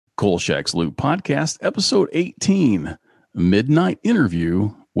Kolchak's Loop Podcast, episode 18, Midnight Interview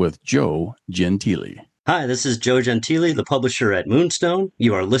with Joe Gentile. Hi, this is Joe Gentile, the publisher at Moonstone.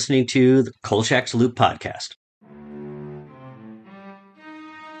 You are listening to the Kolchak's Loop Podcast.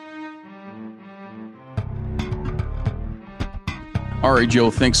 All right,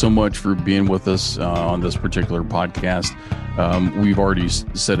 Joe, thanks so much for being with us on this particular podcast. We've already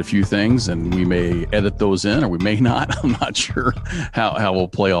said a few things, and we may edit those in, or we may not. I'm not sure how we'll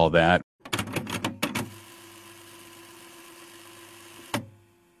play all that.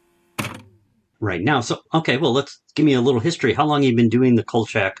 Right now. So, okay, well, let's give me a little history. How long have you been doing the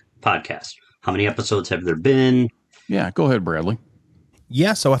Kolchak podcast? How many episodes have there been? Yeah, go ahead, Bradley.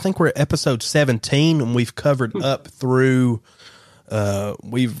 Yeah, so I think we're at episode 17, and we've covered up through...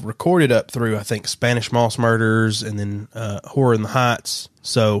 we've recorded up through, I think, Spanish Moss Murders and then Horror in the Heights.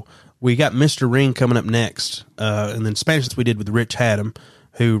 So we got Mr. Ring coming up next. And then Spanish we did with Rich Haddam,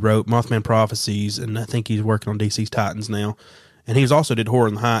 who wrote Mothman Prophecies, and I think he's working on DC's Titans now. And he's also did Horror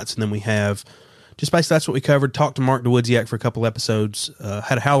in the Heights. And then we have, just basically that's what we covered. Talked to Mark DeWoodziak for a couple episodes.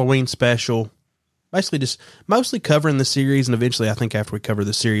 Had a Halloween special. Basically just mostly covering the series. And eventually I think after we cover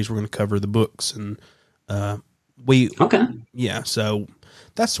the series, we're going to cover the books and yeah, so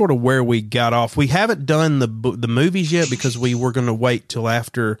that's sort of where we got off. We haven't done the movies yet because we were going to wait till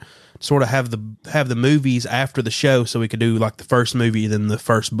after, sort of have the movies after the show, so we could do like the first movie, then the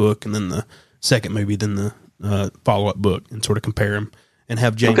first book, and then the second movie, then the follow-up book, and sort of compare them, and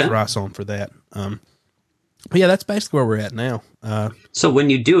have James Rice on for that. But yeah, that's basically where we're at now. So when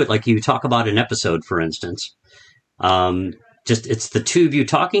you do it, like you talk about an episode, for instance, just it's the two of you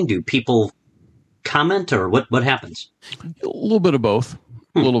talking. Do people comment, or what happens? A little bit of both.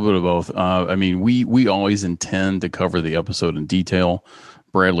 I mean, we always intend to cover the episode in detail.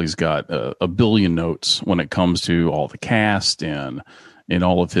 Bradley's got a billion notes when it comes to all the cast and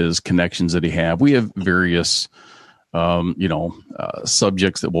all of his connections that he have. We have various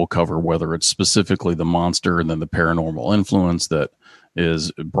subjects that we'll cover, whether it's specifically the monster and then the paranormal influence that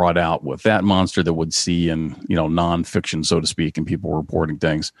is brought out with that monster that would see in nonfiction, so to speak, and people reporting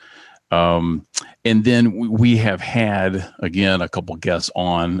things. And then we have had, again, a couple guests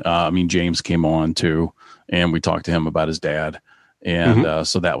on. James came on too, and we talked to him about his dad. And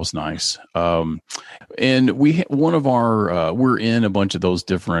so that was nice. And we're in a bunch of those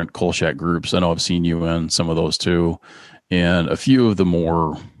different Kolchak groups. I know I've seen you in some of those too. And a few of the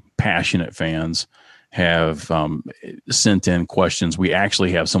more passionate fans have sent in questions. We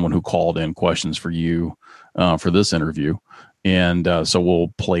actually have someone who called in questions for you for this interview. And so we'll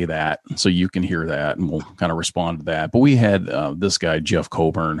play that so you can hear that, and we'll kind of respond to that. But we had this guy, Jeff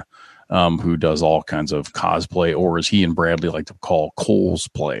Coburn, who does all kinds of cosplay, or as he and Bradley like to call, Coles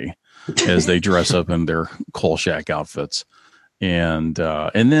play, as they dress up in their Kolchak outfits. And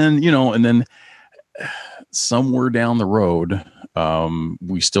then somewhere down the road,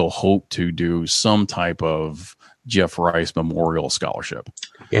 we still hope to do some type of Jeff Rice Memorial Scholarship.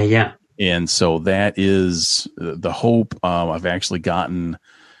 Yeah. And so that is the hope. I've actually gotten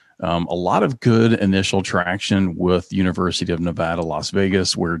a lot of good initial traction with University of Nevada, Las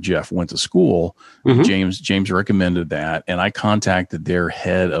Vegas, where Jeff went to school. James recommended that. And I contacted their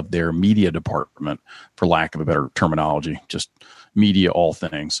head of their media department, for lack of a better terminology, just media, all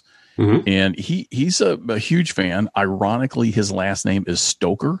things. And he's a huge fan. Ironically, his last name is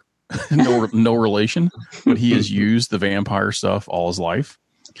Stoker, no relation, but he has used the vampire stuff all his life.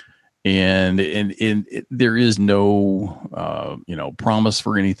 And there is no, promise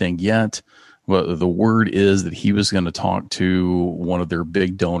for anything yet. Well, the word is that he was going to talk to one of their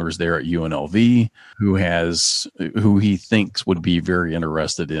big donors there at UNLV, who he thinks would be very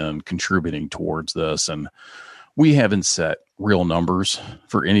interested in contributing towards this. And we haven't set real numbers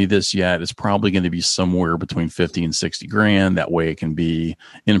for any of this yet. It's probably going to be somewhere between 50 and 60 grand. That way it can be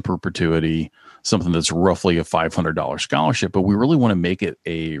in perpetuity, something that's roughly a $500 scholarship, but we really want to make it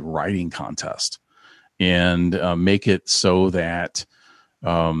a writing contest and make it so that,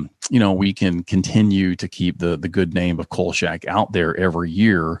 we can continue to keep the good name of Kolchak out there every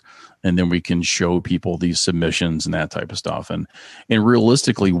year. And then we can show people these submissions and that type of stuff. And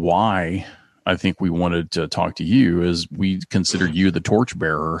realistically, why I think we wanted to talk to you is we consider you the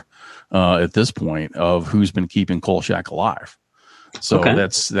torchbearer at this point of who's been keeping Kolchak alive. So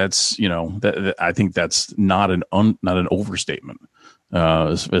that's I think that's not an overstatement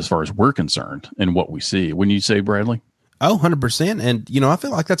as far as we're concerned and what we see. When you say, Bradley? Oh, 100%. And, I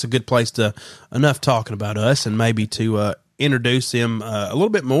feel like that's a good place to enough talking about us, and maybe to introduce him a little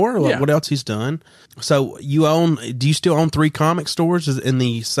bit more, like what else he's done. So do you still own 3 comic stores in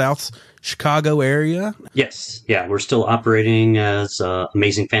the South Chicago area? Yes. Yeah, we're still operating as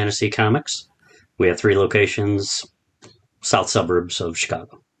Amazing Fantasy Comics. We have 3 locations, south suburbs of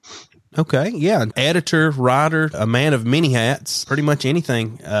Chicago. Okay, yeah. Editor, writer, a man of many hats, pretty much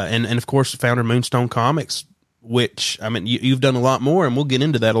anything. And of course, founder of Moonstone Comics, which, I mean, you've done a lot more, and we'll get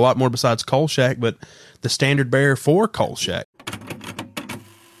into that a lot more besides Kolchak, but the standard bearer for Kolchak.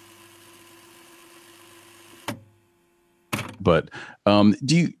 But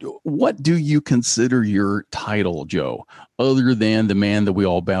what do you consider your title, Joe, other than the man that we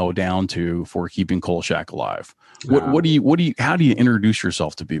all bow down to for keeping Kolchak alive? How do you introduce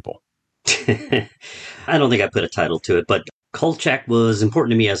yourself to people? I don't think I put a title to it, but Kolchak was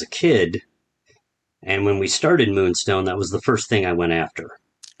important to me as a kid. And when we started Moonstone, that was the first thing I went after.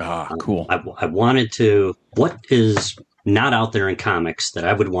 Cool. I wanted to, what is not out there in comics that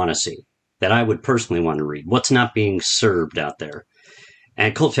I would want to see, that I would personally want to read? What's not being served out there?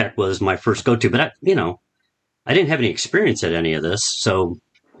 And Kolchak was my first go-to, but I didn't have any experience at any of this. So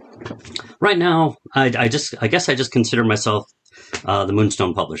right now, I guess I just consider myself the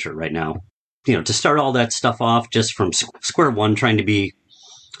Moonstone publisher right now. To start all that stuff off just from square one, trying to be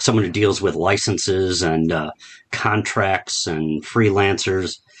someone who deals with licenses and contracts and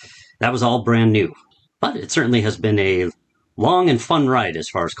freelancers, that was all brand new. But it certainly has been a long and fun ride as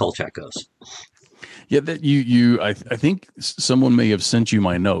far as Kolchak goes. Yeah, that I think someone may have sent you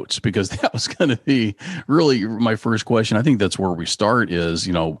my notes, because that was going to be really my first question. I think that's where we start is,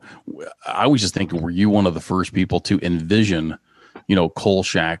 I was just thinking, were you one of the first people to envision,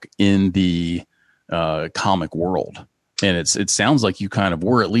 Kolchak in the comic world? And it sounds like you kind of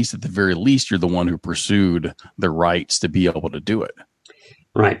were, at least at the very least, you're the one who pursued the rights to be able to do it.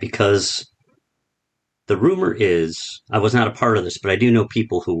 Right, because the rumor is, I was not a part of this, but I do know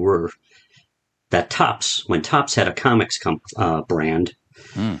people who were, that Topps, when Topps had a comics brand,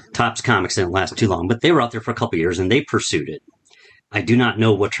 Topps Comics didn't last too long, but they were out there for a couple of years and they pursued it. I do not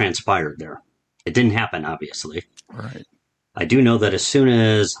know what transpired there. It didn't happen, obviously. Right. I do know that as soon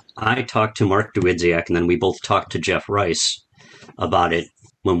as I talked to Mark Dawidziak, and then we both talked to Jeff Rice about it,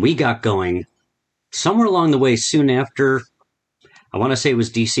 when we got going, somewhere along the way, soon after, I want to say it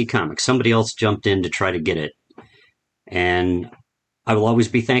was DC Comics, somebody else jumped in to try to get it. And I will always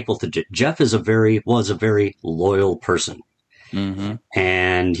be thankful to Jeff. Jeff was a very loyal person. Mm-hmm.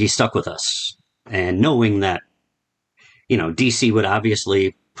 And he stuck with us. And knowing that, DC would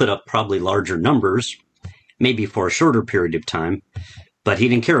obviously put up probably larger numbers, maybe for a shorter period of time, but he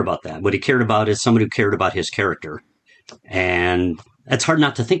didn't care about that. What he cared about is somebody who cared about his character. And it's hard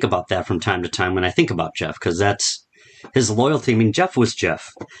not to think about that from time to time when I think about Jeff, because that's his loyalty. I mean, Jeff was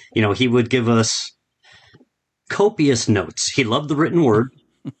Jeff. He would give us copious notes. He loved the written word.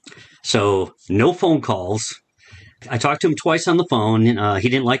 So no phone calls. I talked to him twice on the phone. He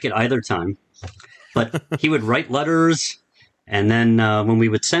didn't like it either time, but he would write letters. And then when we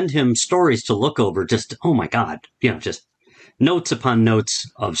would send him stories to look over, just, oh my God, just notes upon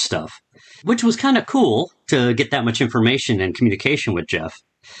notes of stuff, which was kind of cool to get that much information and communication with Jeff.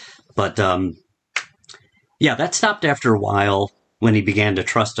 But that stopped after a while when he began to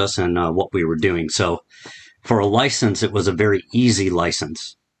trust us and what we were doing. So for a license, it was a very easy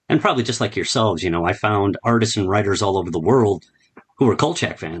license. And probably just like yourselves, I found artists and writers all over the world who were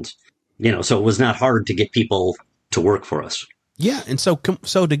Kolchak fans, so it was not hard to get people to work for us. Yeah, and so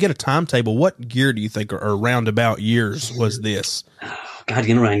to get a timetable, what year do you think, or roundabout years was this? Oh, God,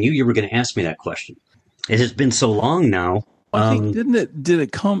 I knew you were going to ask me that question. It has been so long now. I think, did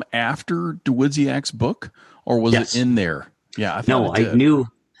it come after Dawidziak's book, or was it in there? Yeah, I knew,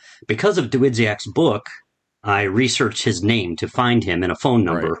 because of Dawidziak's book, I researched his name to find him and a phone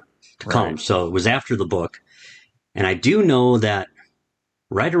number to call him. So it was after the book. And I do know that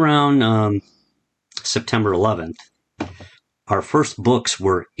right around September 11th, our first books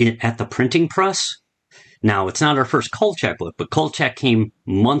were at the printing press. Now, it's not our first Kolchak book, but Kolchak came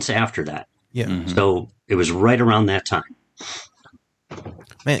months after that. Yeah. Mm-hmm. So it was right around that time.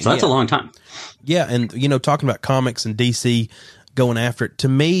 Man, so that's a long time. Yeah, and, talking about comics and DC going after it, to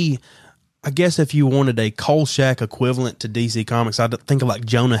me, I guess if you wanted a Kolchak equivalent to DC Comics, I'd think of like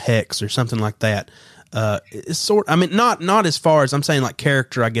Jonah Hex or something like that. It's not as far as, I'm saying, like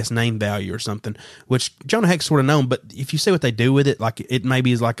character, I guess, name value or something, which Jonah Hex sort of known, but if you see what they do with it, like it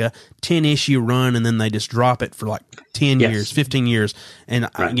maybe is like a 10-issue run and then they just drop it for like 10 years, 15 years. And,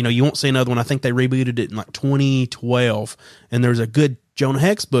 you won't see another one. I think they rebooted it in like 2012 and there's a good Jonah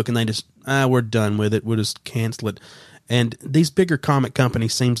Hex book and they just, we're done with it. We'll just cancel it. And these bigger comic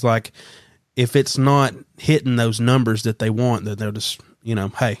companies seems like if it's not hitting those numbers that they want, that they'll just,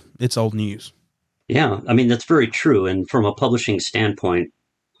 hey, it's old news. Yeah, I mean, that's very true. And from a publishing standpoint,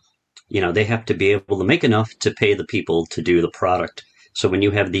 they have to be able to make enough to pay the people to do the product. So when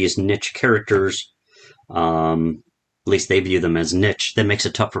you have these niche characters, at least they view them as niche, that makes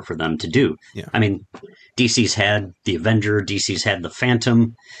it tougher for them to do. Yeah. I mean, DC's had the Avenger, DC's had the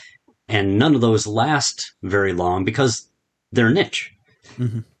Phantom, and none of those last very long because they're niche.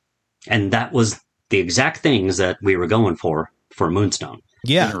 Mm-hmm. And that was the exact things that we were going for Moonstone.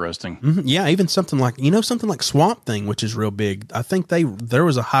 Yeah. Interesting. Mm-hmm. Yeah. Even something like Swamp Thing, which is real big. I think there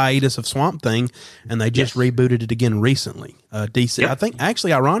was a hiatus of Swamp Thing and they just rebooted it again recently. DC, yep. I think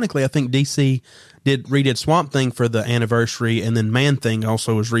DC redid Swamp Thing for the anniversary, and then Man Thing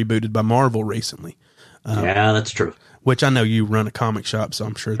also was rebooted by Marvel recently. Yeah, that's true. Which I know you run a comic shop, so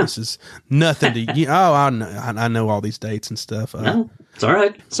I'm sure this is nothing to you. Oh, I know all these dates and stuff. No, it's all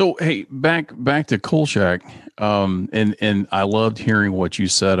right. So, hey, back to Kolchak, and I loved hearing what you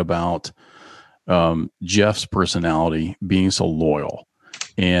said about Jeff's personality being so loyal,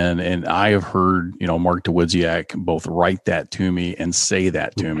 and I have heard Mark Dawidziak both write that to me and say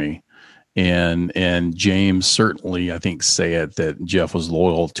that to me, and James certainly I think say it that Jeff was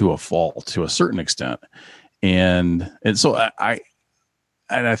loyal to a fault to a certain extent. And so I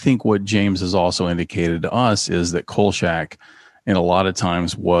think what James has also indicated to us is that Kolchak, and a lot of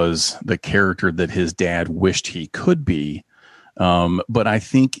times, was the character that his dad wished he could be. But I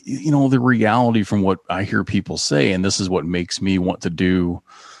think, the reality from what I hear people say, and this is what makes me want to do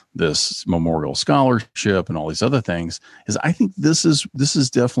this memorial scholarship and all these other things, is I think this is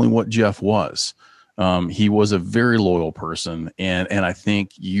definitely what Jeff was. He was a very loyal person, and I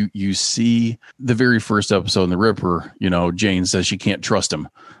think you see the very first episode in The Ripper. Jane says she can't trust him.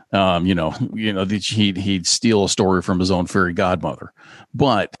 That he'd steal a story from his own fairy godmother.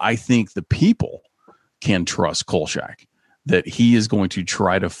 But I think the people can trust Kolchak, that he is going to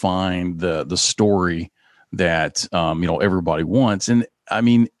try to find the story that everybody wants. And I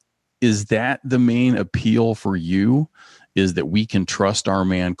mean, is that the main appeal for you? Is that we can trust our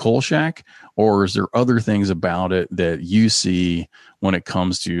man Kolchak, or is there other things about it that you see when it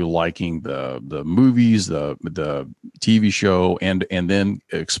comes to liking the movies, the TV show, and then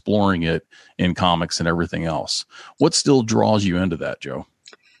exploring it in comics and everything else? What still draws you into that, Joe?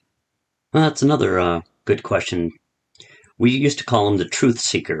 Well, that's another good question. We used to call him the Truth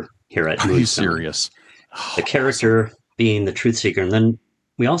Seeker here at Moonstone. Are you serious? The character being the Truth Seeker, and then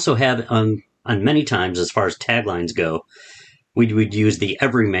we also had on many times, as far as taglines go, we would use the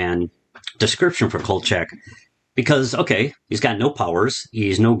everyman description for Kolchak because, okay, he's got no powers.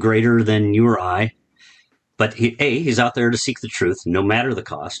 He's no greater than you or I, but he's out there to seek the truth, no matter the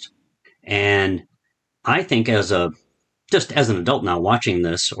cost. And I think just as an adult now watching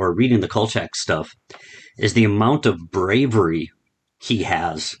this or reading the Kolchak stuff is the amount of bravery he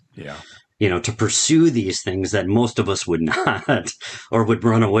has. Yeah. To pursue these things that most of us would not or would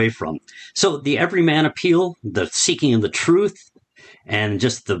run away from. So the everyman appeal, the seeking of the truth, and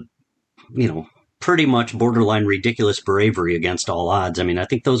just the, pretty much borderline ridiculous bravery against all odds. I mean, I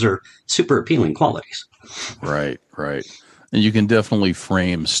think those are super appealing qualities. Right. And you can definitely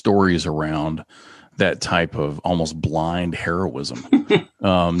frame stories around that type of almost blind heroism,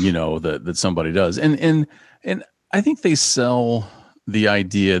 that somebody does. And I think they sell the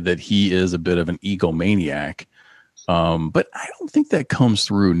idea that he is a bit of an egomaniac, but I don't think that comes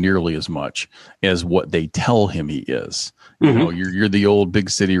through nearly as much as what they tell him he is. Mm-hmm. You're the old big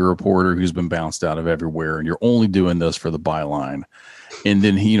city reporter who's been bounced out of everywhere, and you're only doing this for the byline. And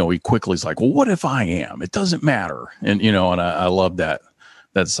then he quickly is like, well, what if I am? It doesn't matter. And and I love that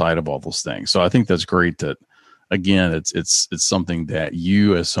side of all those things. So I think that's great that, again, it's something that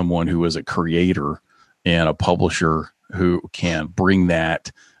you, as someone who is a creator and a publisher, who can bring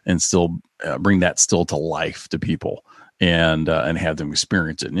that and still bring that still to life to people and have them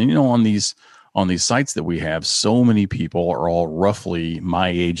experience it. And on these sites that we have, so many people are all roughly my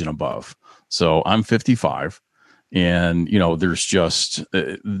age and above. So I'm 55, and there's just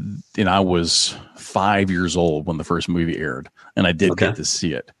and I was 5 years old when the first movie aired, and I did get to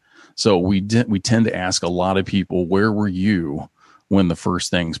see it. So we tend to ask a lot of people, where were you when the first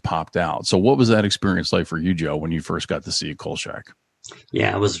things popped out? So what was that experience like for you, Joe, when you first got to see Kolchak?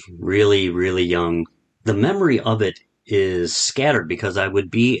 Yeah, I was really, really young. The memory of it is scattered because I would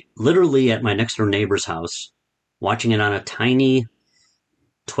be literally at my next door neighbor's house watching it on a tiny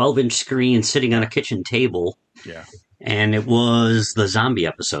 12-inch screen sitting on a kitchen table. Yeah. And it was the zombie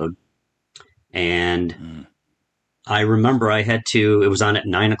episode. And I remember it was on at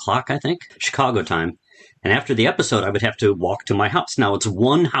 9:00, I think, Chicago time. And after the episode, I would have to walk to my house. Now, it's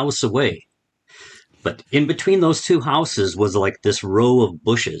one house away. But in between those two houses was like this row of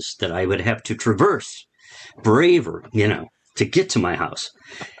bushes that I would have to traverse, braver, to get to my house.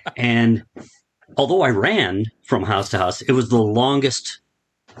 And although I ran from house to house, it was the longest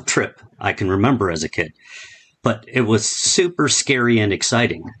trip I can remember as a kid. But it was super scary and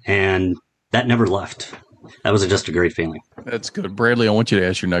exciting, and that never left. That was just a great feeling. That's good. Bradley, I want you to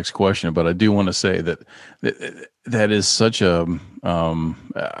ask your next question, but I do want to say that that is such a,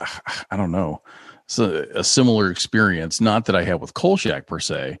 I don't know, a similar experience, not that I had with Kolchak per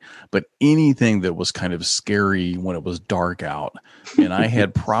se, but anything that was kind of scary when it was dark out. And I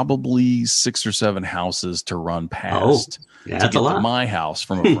had probably 6 or 7 houses to run past to get to my house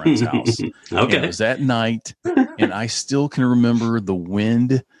from a friend's house. Okay. And it was at night, and I still can remember the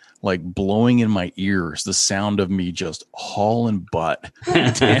wind like blowing in my ears, the sound of me just hauling butt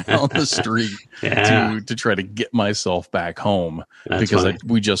down the street to try to get myself back home. That's because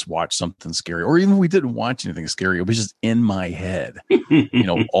we just watched something scary, or even if we didn't watch anything scary, it was just in my head,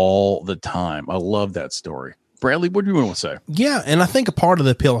 all the time. I love that story. Bradley, what do you want to say? Yeah, and I think a part of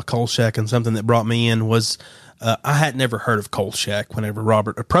the appeal of Kolchak and something that brought me in was I had never heard of Kolchak whenever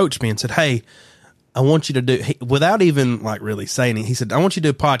Robert approached me and said, hey, I want you to do, without even like really saying it, he said, I want you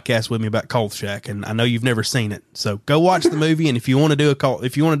to do a podcast with me about Kolchak, and I know you've never seen it, so go watch the movie, and if you want to do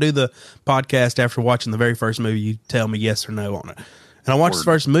the podcast after watching the very first movie, you tell me yes or no on it. And I watched the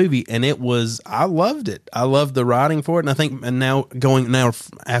first movie, and I loved it. I loved the writing for it, and I think, and now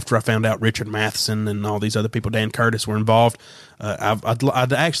after I found out Richard Matheson and all these other people, Dan Curtis, were involved,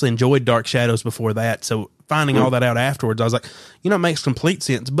 I'd actually enjoyed Dark Shadows before that, so finding all that out afterwards, I was like, it makes complete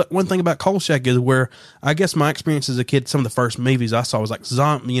sense. But one thing about Kolchak is where I guess my experience as a kid, some of the first movies I saw was like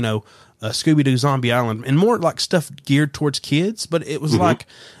Scooby-Doo Zombie Island, and more like stuff geared towards kids, but it was like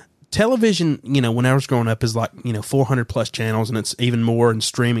television, when I was growing up is like, 400 plus channels, and it's even more in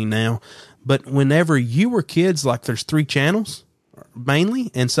streaming now. But whenever you were kids, like there's 3 channels mainly.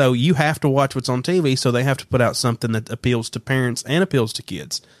 And so you have to watch what's on TV. So they have to put out something that appeals to parents and appeals to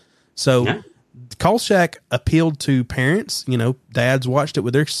kids. So Kolchak appealed to parents, dads watched it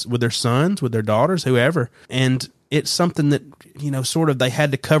with their sons, with their daughters, whoever. And it's something that, sort of they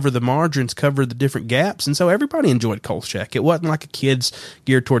had to cover the margins, cover the different gaps. And so everybody enjoyed Kolchak. It wasn't like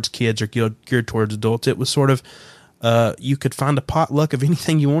geared towards kids or geared towards adults. It was sort of, you could find a potluck of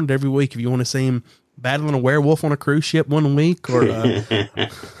anything you wanted every week. If you want to see him battling a werewolf on a cruise ship one week, or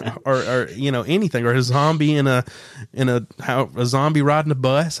or anything, or a zombie a zombie riding a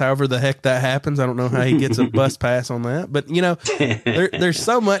bus, however the heck that happens. I don't know how he gets a bus pass on that, but there's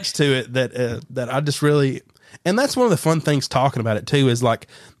so much to it that I just really. And that's one of the fun things talking about it too, is like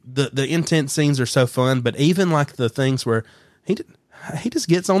the intense scenes are so fun, but even like the things where he just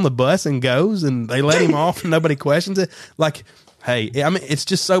gets on the bus and goes, and they let him off and nobody questions it. Like, hey, I mean, it's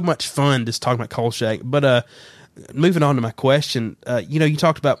just so much fun just talking about Kolchak. But moving on to my question, you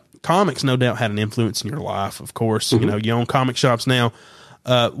talked about comics, no doubt had an influence in your life, of course. You own comic shops now.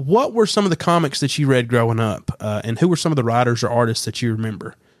 What were some of the comics that you read growing up, and who were some of the writers or artists that you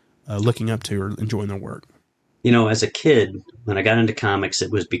remember looking up to or enjoying their work? As a kid, when I got into comics,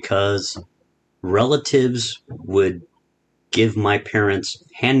 it was because relatives would give my parents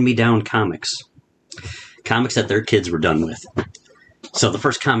hand-me-down comics that their kids were done with. So the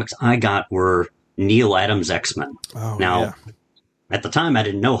first comics I got were Neil Adams' X-Men. At the time, I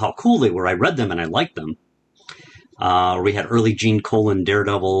didn't know how cool they were. I read them and I liked them. We had early Gene Colan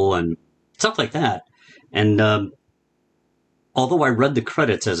Daredevil and stuff like that. And although I read the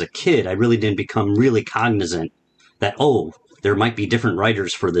credits as a kid, I really didn't become really cognizant that, there might be different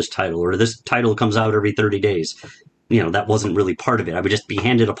writers for this title, or this title comes out every 30 days. That wasn't really part of it. I would just be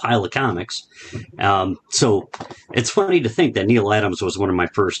handed a pile of comics. So it's funny to think that Neil Adams was one of my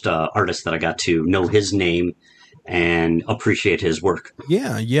first artists that I got to know his name and appreciate his work.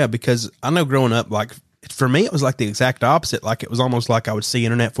 Yeah, because I know growing up, like, for me, it was like the exact opposite. Like, it was almost like I would see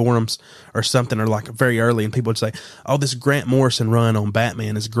internet forums or something, or like very early, and people would say, this Grant Morrison run on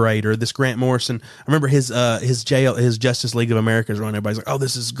Batman is great, or this Grant Morrison, I remember his Justice League of America's run. Everybody's like,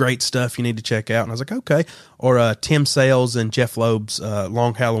 this is great stuff, you need to check out. And I was like, okay. Or Tim Sale's and Jeff Loeb's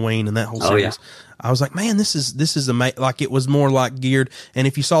Long Halloween and that whole series. Yeah. I was like, man, this is amazing. Like, it was more like geared. And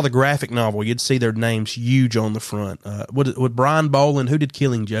if you saw the graphic novel, you'd see their names huge on the front. Would Brian Boland, who did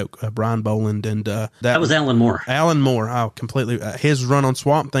Killing Joke? Brian Boland, and that was Alan Moore. Alan Moore. Oh, completely. His run on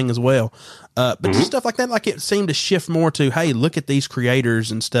Swamp Thing as well. But just stuff like that, like it seemed to shift more to, hey, look at these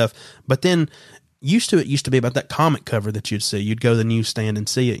creators and stuff. But then it used to be about that comic cover that you'd see. You'd go to the newsstand and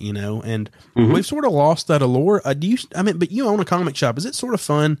see it, and we've sort of lost that allure. But you own a comic shop. Is it sort of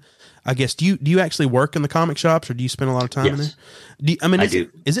fun? I guess, do you actually work in the comic shops, or do you spend a lot of time in there? I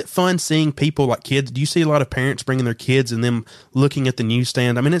do. Is it fun seeing people like kids? Do you see a lot of parents bringing their kids and them looking at the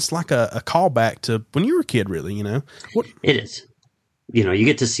newsstand? I mean, it's like a callback to when you were a kid, really, you know? It is. You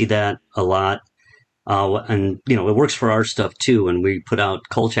get to see that a lot. And, it works for our stuff too. When we put out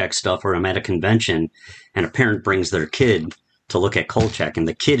Kolchak stuff, or I'm at a convention and a parent brings their kid to look at Kolchak, and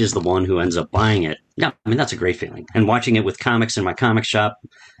the kid is the one who ends up buying it. Yeah, I mean, that's a great feeling. And watching it with comics in my comic shop,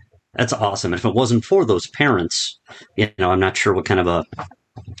 that's awesome. And if it wasn't for those parents, I'm not sure what kind of a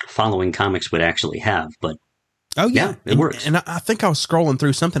following comics would actually have. But oh, yeah, it works. And I think I was scrolling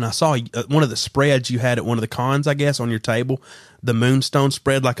through something. I saw one of the spreads you had at one of the cons, I guess, on your table, the Moonstone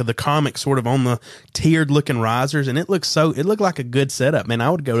spread, like the comic sort of on the tiered looking risers. And it looked like a good setup, man. I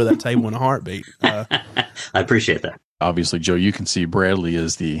would go to that table in a heartbeat. I appreciate that. Obviously, Joe, you can see Bradley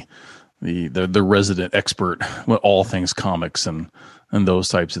is the resident expert with all things comics and those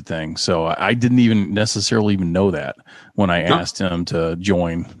types of things. So I didn't even necessarily know that when I asked him to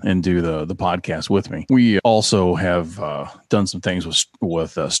join and do the podcast with me. We also have done some things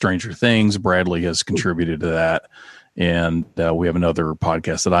with Stranger Things. Bradley has contributed to that. And we have another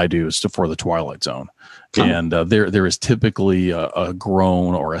podcast that I do is for the Twilight Zone. And there is typically a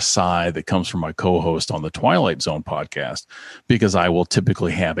groan or a sigh that comes from my co-host on the Twilight Zone podcast, because I will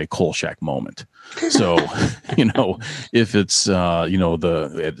typically have a Kolchak moment. So, if it's,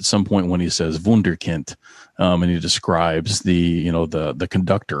 at some point when he says Wunderkind, and he describes the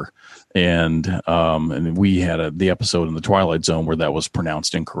conductor, and we had the episode in the Twilight Zone where that was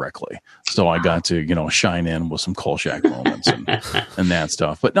pronounced incorrectly. So I got to, shine in with some Kolchak moments and that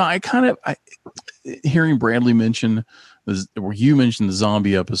stuff. But no, hearing Bradley mention where you mentioned the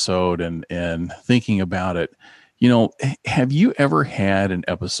zombie episode and thinking about it, have you ever had an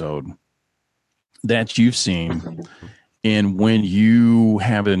episode that you've seen, and when you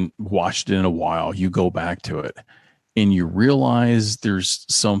haven't watched it in a while, you go back to it and you realize there's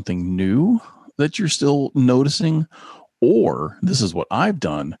something new that you're still noticing? Or this is what I've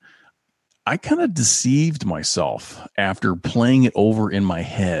done. I kind of deceived myself after playing it over in my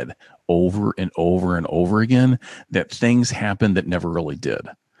head over and over and over again, that things happened that never really did.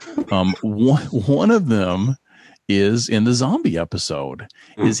 One of them is in the zombie episode.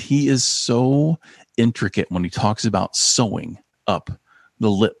 He is so intricate when he talks about sewing up the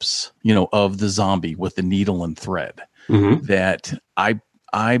lips, of the zombie with the needle and thread, that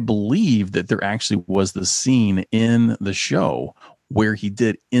I believe that there actually was the scene in the show where he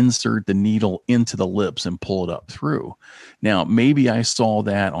did insert the needle into the lips and pull it up through. Now, maybe I saw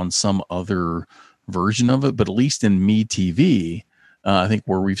that on some other version of it, but at least in MeTV, I think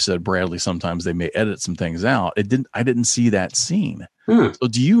where we've said Bradley, sometimes they may edit some things out. I didn't see that scene. So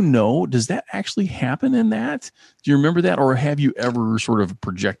does that actually happen in that? Do you remember that? Or have you ever sort of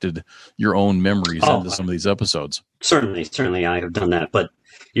projected your own memories into some of these episodes? Certainly I have done that. But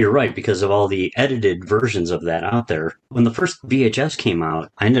you're right, because of all the edited versions of that out there. When the first VHS came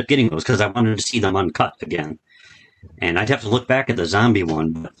out, I ended up getting those because I wanted to see them uncut again. And I'd have to look back at the zombie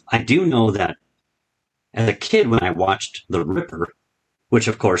one. But I do know that as a kid, when I watched The Ripper, which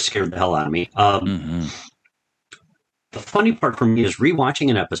of course scared the hell out of me, the funny part for me is rewatching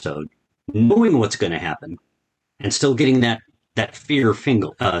an episode, knowing what's going to happen, and still getting that fear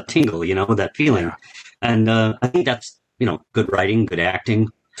tingle, that feeling. Yeah. And I think that's, good writing, good acting,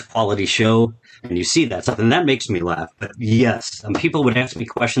 quality show, and you see that stuff, and that makes me laugh. But yes, people would ask me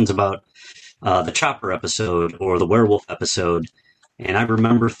questions about the Chopper episode or the werewolf episode, and I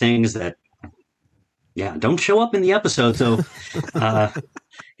remember things that, don't show up in the episode. So,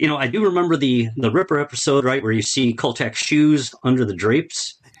 I do remember the Ripper episode, right, where you see Kolchak's shoes under the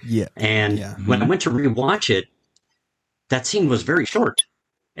drapes. Yeah. And when I went to rewatch it, that scene was very short.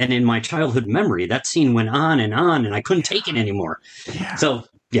 And in my childhood memory, that scene went on, and I couldn't take it anymore. Yeah. So,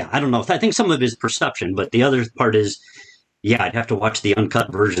 I don't know. I think some of it is perception, but the other part is, I'd have to watch the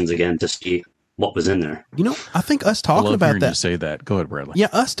uncut versions again to see what was in there. I think us talking about that. You say that. Go ahead, Bradley. Yeah,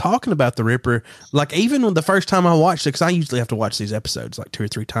 us talking about the Ripper, like even when the first time I watched it, because I usually have to watch these episodes like 2 or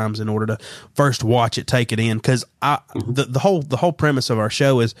 3 times in order to first watch it, take it in. Because the whole premise of our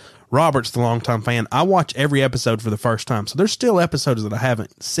show is Robert's the longtime fan. I watch every episode for the first time, so there's still episodes that I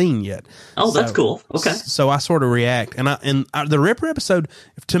haven't seen yet. Oh, that's cool. Okay. So I sort of react, and the Ripper episode,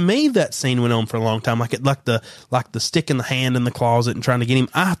 to me, that scene went on for a long time, like the stick in the hand in the closet and trying to get him.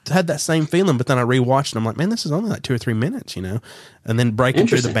 I had that same feeling, but then I rewatched, and I'm like, man, this is only like 2 or 3 minutes, and then breaking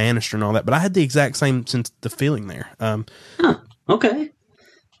through the banister and all that. But I had the exact same the feeling there. Okay,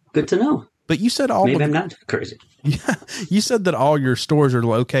 good to know. But you said maybe I'm not crazy. Yeah, you said that all your stores are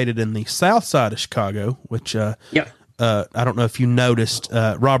located in the south side of Chicago, which I don't know if you noticed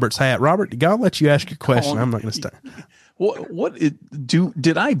Robert's hat. Robert, I'll let you ask your question. I'm not going to stay.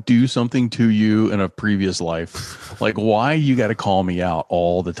 Did I do something to you in a previous life? Like, why you got to call me out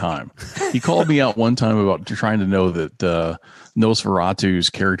all the time? He called me out one time about trying to know that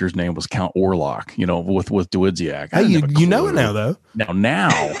Nosferatu's character's name was Count Orlok, with Dwidziak. Hey, you know it now, though. Now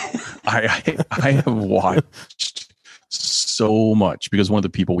I have watched so much, because one of the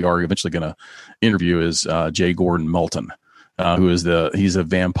people we are eventually going to interview is J. Gordon Melton. He's a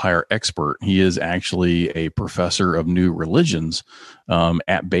vampire expert. He is actually a professor of new religions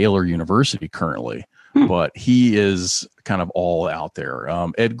at Baylor University currently, but he is kind of all out there.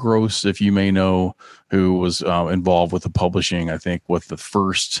 Ed Gross, if you may know, who was involved with the publishing, I think, with the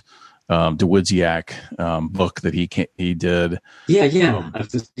first Dwidziak book that he did. Yeah.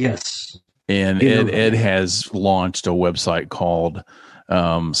 Yes. And Ed has launched a website called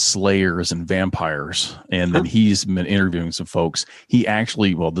Slayers and Vampires, and then he's been interviewing some folks. He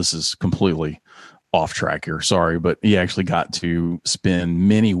actually, this is completely off track here, sorry, but he actually got to spend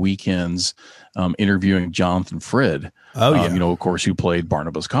many weekends interviewing Jonathan Frid. Of course, who played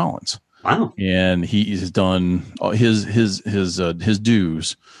Barnabas Collins. Wow. And he has done his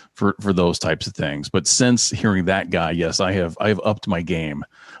dues for those types of things. But since hearing that guy, yes, I have upped my game.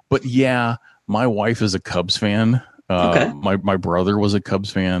 But yeah, my wife is a Cubs fan. Okay. My brother was a Cubs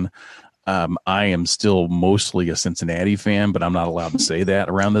fan. I am still mostly a Cincinnati fan, but I'm not allowed to say that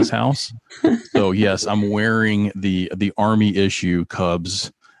around this house. So yes, I'm wearing the Army issue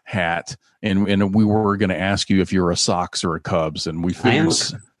Cubs hat, and we were going to ask you if you're a Sox or a Cubs, and we figured.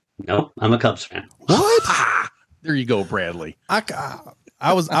 No, I'm a Cubs fan. What? There you go, Bradley. I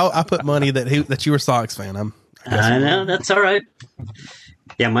put money that you were a Sox fan. I know, that's all right.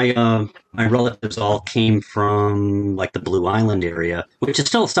 Yeah, my relatives all came from like the Blue Island area, which is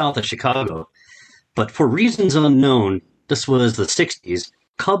still south of Chicago. But for reasons unknown, this was the 60s,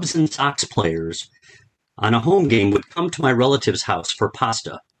 Cubs and Sox players on a home game would come to my relative's house for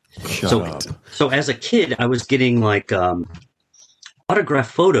pasta. Shut up. So as a kid, I was getting like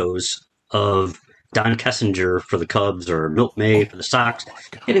autographed photos of Don Kessinger for the Cubs or Milt May for the Sox,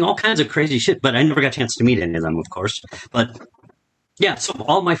 getting all kinds of crazy shit, but I never got a chance to meet any of them, of course. But yeah, so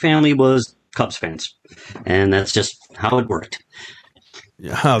all my family was Cubs fans, and that's just how it worked.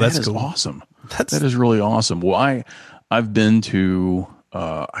 Yeah, that's cool. Awesome. That is really awesome. Well, I've been to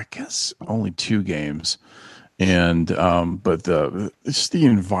I guess only 2 games, and but just the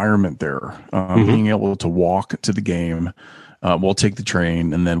environment there, being able to walk to the game. We'll take the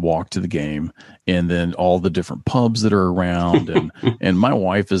train and then walk to the game, and then all the different pubs that are around. And my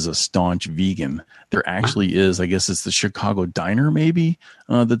wife is a staunch vegan. There actually is, I guess it's the Chicago Diner, maybe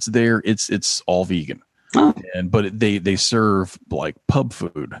that's there. It's all vegan, but they serve like pub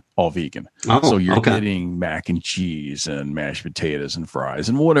food, all vegan. So you're getting mac and cheese and mashed potatoes and fries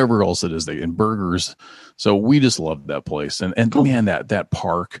and whatever else it is, and burgers. So we just love that place. And man, that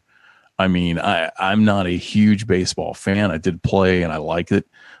park. I mean, I'm not a huge baseball fan. I did play and I like it,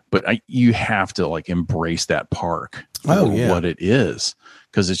 but you have to like embrace that park for what it is,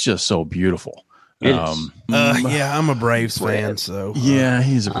 because it's just so beautiful. Yeah, I'm a Braves fan, so yeah,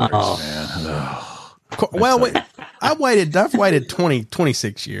 he's a Braves fan. Well, I've waited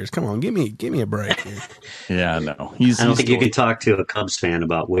 26 years. Come on, give me a break here. Yeah, no, I don't think you can talk to a Cubs fan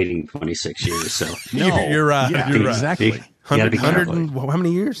about waiting 26 years. So no, you're right. Yeah, you're exactly. Right. 100 and how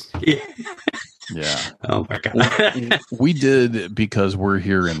many years? Yeah. Oh my God. We did, because we're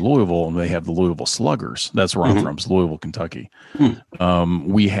here in Louisville and they have the Louisville Sluggers. That's where I'm from, it's Louisville, Kentucky.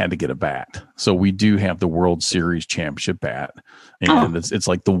 We had to get a bat. So we do have the World Series championship bat. And it's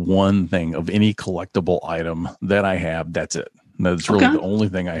like the one thing of any collectible item that I have. That's it. That's really the only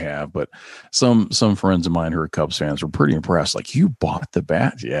thing I have. But some friends of mine who are Cubs fans were pretty impressed. Like, you bought the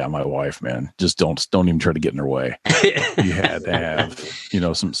bat? Yeah, my wife, man. Just don't even try to get in her way. You had to have,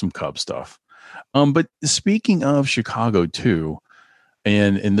 some Cubs stuff. But speaking of Chicago too,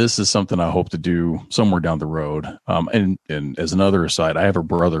 and this is something I hope to do somewhere down the road. And as another aside, I have a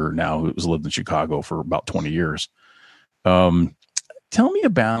brother now who's lived in Chicago for about 20 years. Tell me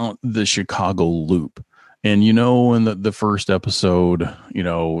about the Chicago Loop. And, in the first episode,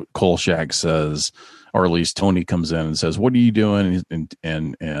 Kolchak says, or at least Tony comes in and says, "What are you doing?"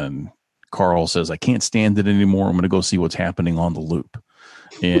 And Carl says, "I can't stand it anymore. I'm going to go see what's happening on the Loop."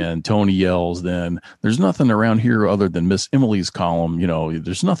 And Tony yells, then, "There's nothing around here other than Miss Emily's column.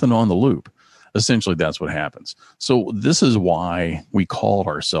 There's nothing on the Loop." Essentially, that's what happens. So this is why we called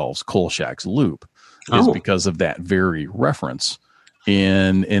ourselves Kolchak's Loop, is because of that very reference.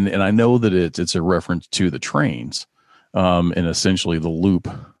 And I know that it's a reference to the trains, and essentially the Loop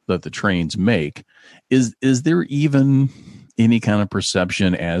that the trains make. Is there even any kind of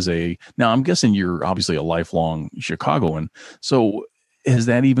perception as a, now I'm guessing you're obviously a lifelong Chicagoan, so has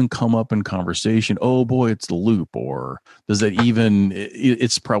that even come up in conversation? Oh boy, it's the loop, or does that even,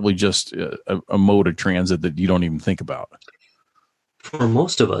 it's probably just a mode of transit that you don't even think about? For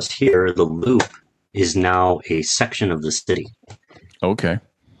most of us here, the loop is now a section of the city. Okay.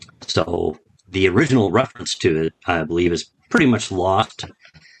 So the original reference to it, I believe, is pretty much lost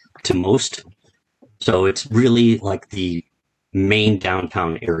to most. So it's really like the main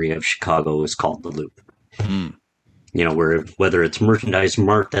downtown area of Chicago is called the Loop. Mm. You know, whether it's Merchandise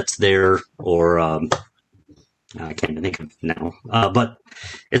Mart that's there, or I can't even think of now, but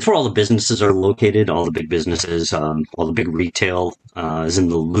it's where all the businesses are located. All the big businesses, all the big retail is in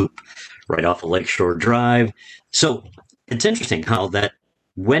the Loop, right off of Lakeshore Drive. So it's interesting how that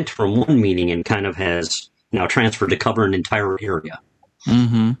went from one meaning and kind of has now transferred to cover an entire area.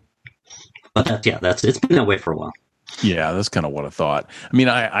 Mm-hmm. But it's been that way for a while. Yeah, that's kind of what I thought. I mean,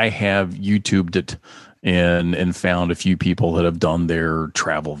 I have YouTubed it and found a few people that have done their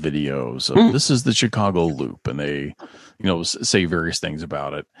travel videos. This is the Chicago Loop, and they, say various things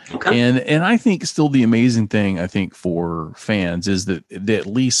about it. Okay. And I think still the amazing thing, I think, for fans is that at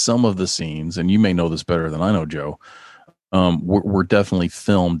least some of the scenes, and you may know this better than I know, Joe, were definitely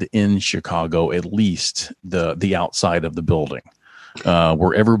filmed in Chicago, at least the outside of the building.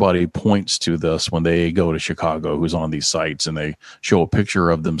 Where everybody points to this when they go to Chicago, who's on these sites, and they show a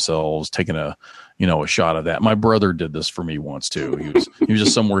picture of themselves taking a shot of that. My brother did this for me once too. He was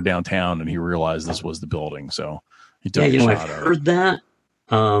just somewhere downtown and he realized this was the building, so he took a shot I've of heard that.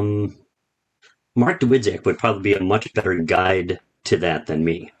 Mark Dawidziak would probably be a much better guide to that than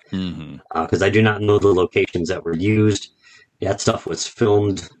me, because I do not know the locations that were used. That stuff was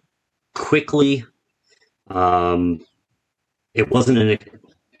filmed quickly. It wasn't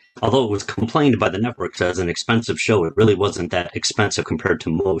although it was complained by the networks as an expensive show, it really wasn't that expensive compared to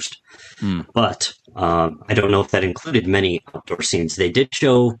most. But I don't know if that included many outdoor scenes. They did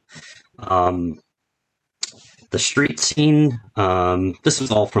show the street scene. This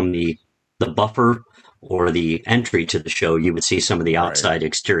was all from the buffer or the entry to the show. You would see some of the outside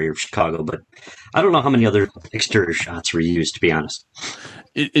exterior of Chicago, but I don't know how many other exterior shots were used, to be honest.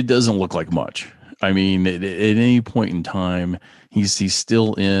 It doesn't look like much. I mean, at any point in time, he's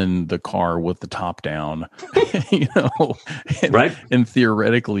still in the car with the top down, right? And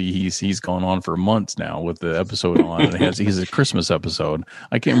theoretically, he's gone on for months now with the episode on, and he's a Christmas episode.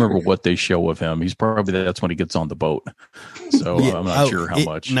 I can't remember what they show of him. That's when he gets on the boat. So I'm not sure how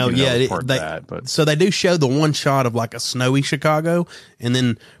much. But so they do show the one shot of like a snowy Chicago, and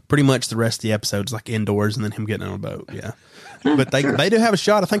then pretty much the rest of the episode is like indoors, and then him getting on a boat. Yeah. But they do have a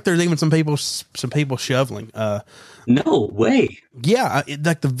shot. I think there's even some people shoveling. No way. Yeah,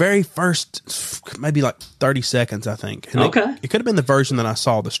 like the very first, maybe like 30 seconds, I think. And okay. It could have been the version that I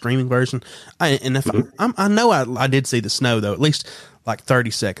saw, the streaming version. I know I did see the snow though. At least like 30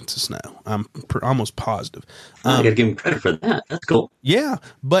 seconds of snow. I'm almost positive. I gotta give him credit for that. That's cool. Yeah,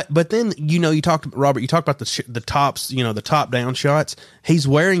 but then you talked about the tops, the top down shots. He's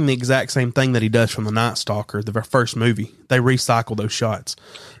wearing the exact same thing that he does from the Night Stalker, the first movie. They recycle those shots.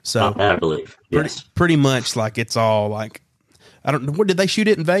 So I believe, yes, pretty much like it's all like, I don't know. What did they shoot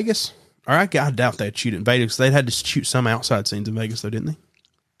it in Vegas? Or I doubt they'd shoot it in Vegas. They had to shoot some outside scenes in Vegas, though, didn't they?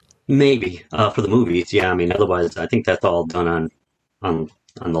 Maybe for the movies. Yeah, I mean, otherwise, I think that's all done on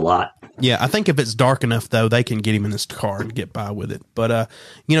the lot. Yeah, I think if it's dark enough, though, they can get him in his car and get by with it. But,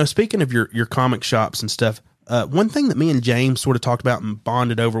 speaking of your comic shops and stuff, one thing that me and James sort of talked about and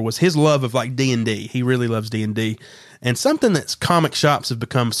bonded over was his love of, like, D&D. He really loves D&D. And something that comic shops have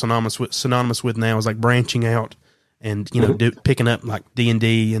become synonymous with now is, like, branching out and, picking up, like,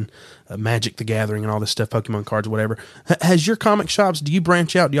 D&D and Magic the Gathering and all this stuff, Pokemon cards, whatever. Has your comic shops, do you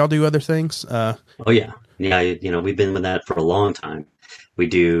branch out? Do y'all do other things? Oh, yeah. Yeah, we've been with that for a long time. We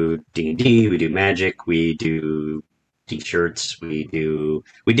do D&D, we do Magic, we do T-shirts, we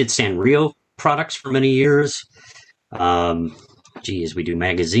did Sanrio products for many years. We do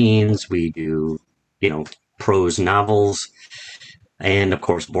magazines, we do, prose novels, and of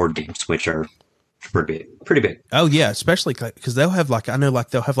course board games, which are pretty big. Oh yeah, especially because they'll have there's like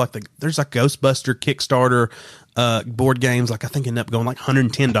Ghostbuster Kickstarter board games. Like I think end up going like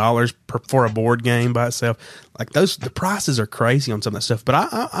 $110 for a board game by itself. Like the prices are crazy on some of that stuff. But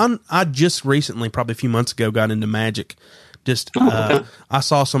I just recently, probably a few months ago, got into Magic. I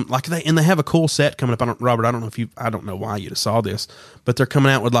saw some they have a cool set coming up. Robert, I don't know why you saw this, but they're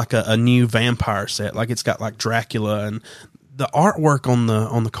coming out with like a new vampire set. Like it's got like Dracula and the artwork on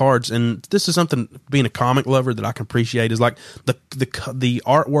the cards, and this is something, being a comic lover, that I can appreciate, is like the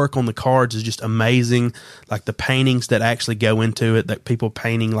artwork on the cards is just amazing. Like the paintings that actually go into it, that people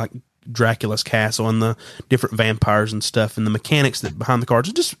painting like Dracula's castle and the different vampires and stuff, and the mechanics that behind the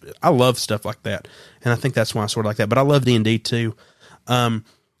cards. Just, I love stuff like that, and I think that's why I sort of like that. But I love D&D too.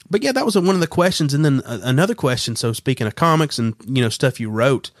 But yeah, that was one of the questions, and then another question. So speaking of comics and stuff you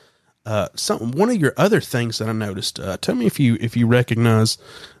wrote, one of your other things that I noticed. Tell me if you recognize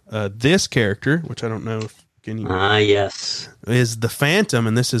this character, which I don't know if can you. Yes, is the Phantom,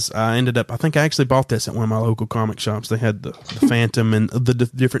 and this is I think I actually bought this at one of my local comic shops. They had the Phantom and the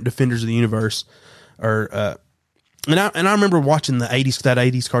different Defenders of the Universe, and I remember watching that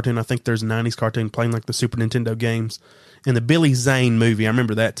 80s cartoon. I think there's a 90s cartoon playing like the Super Nintendo games, and the Billy Zane movie. I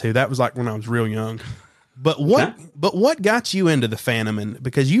remember that too. That was like when I was real young. But what got you into the Phantom? And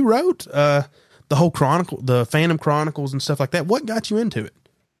because you wrote the whole the Phantom Chronicles and stuff like that, what got you into it?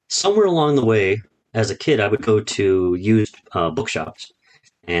 Somewhere along the way, as a kid, I would go to used bookshops,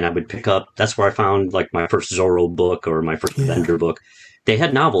 and I would pick up. That's where I found like my first Zorro book or my first Avenger book. They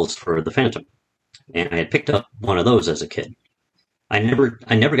had novels for the Phantom, and I had picked up one of those as a kid. I never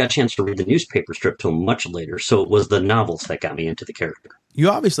got a chance to read the newspaper strip till much later, so it was the novels that got me into the character. You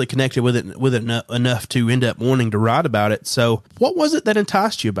obviously connected with it enough to end up wanting to write about it. So what was it that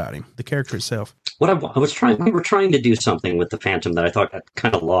enticed you about him, the character itself? We were trying to do something with the Phantom that I thought got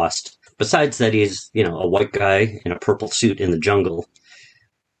kind of lost. Besides that, he's, a white guy in a purple suit in the jungle.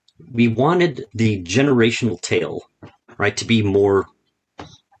 We wanted the generational tale, right, to be more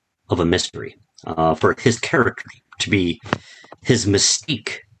of a mystery, for his character to be his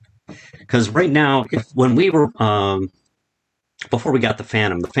mystique. Because right now, when we were, before we got the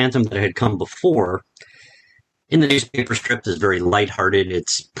Phantom that had come before, in the newspaper strip is very lighthearted.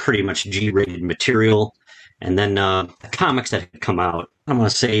 It's pretty much G-rated material. And then the comics that had come out, I don't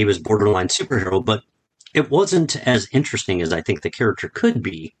want to say he was borderline superhero, but it wasn't as interesting as I think the character could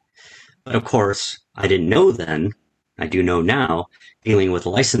be. But of course, I didn't know then. I do know now, dealing with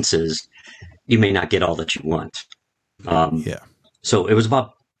licenses, you may not get all that you want. So it was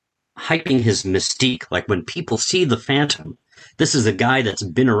about hyping his mystique. Like when people see the Phantom, this is a guy that's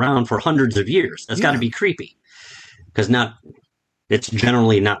been around for hundreds of years. That's got to be creepy. Because it's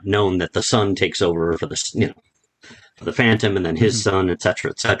generally not known that the son takes over for the Phantom, and then his son, et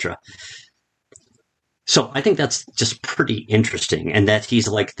cetera, et cetera. So I think that's just pretty interesting, and that he's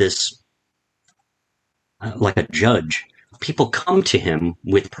like this, like a judge. People come to him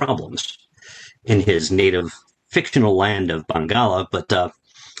with problems in his native fictional land of Bangala, but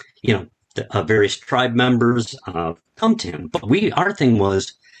various tribe members come to him. But our thing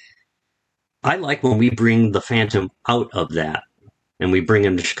was, I like when we bring the Phantom out of that and we bring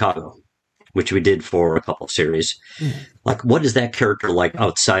him to Chicago, which we did for a couple of series. Like, what is that character like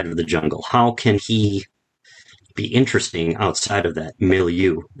outside of the jungle? How can he be interesting outside of that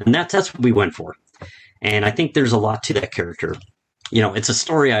milieu? And that's what we went for. And I think there's a lot to that character. It's a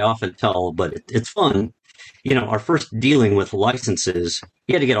story I often tell, but it's fun. Our first dealing with licenses,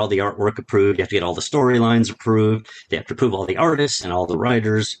 you had to get all the artwork approved. You have to get all the storylines approved. They have to approve all the artists and all the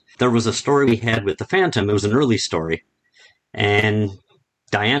writers. There was a story we had with the Phantom. It was an early story. And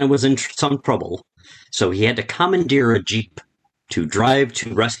Diana was in some trouble. So he had to commandeer a Jeep to drive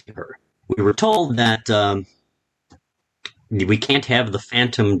to rescue her. We were told that we can't have the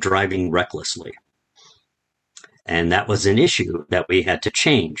Phantom driving recklessly. And that was an issue that we had to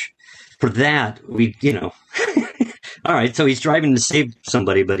change. For that, all right, so he's driving to save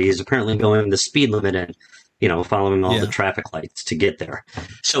somebody, but he's apparently going the speed limit and, following all the traffic lights to get there.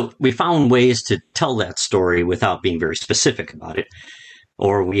 So we found ways to tell that story without being very specific about it.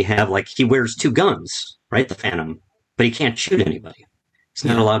 Or we have, he wears two guns, right, the Phantom, but he can't shoot anybody. He's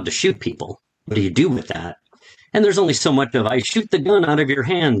not allowed to shoot people. What do you do with that? And there's only so much of, I shoot the gun out of your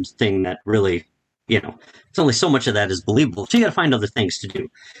hand thing that really, it's only so much of that is believable. So you got to find other things to do,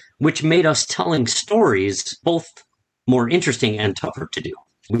 which made us telling stories both more interesting and tougher to do.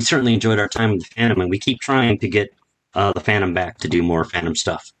 We certainly enjoyed our time with the Phantom, and we keep trying to get the Phantom back to do more Phantom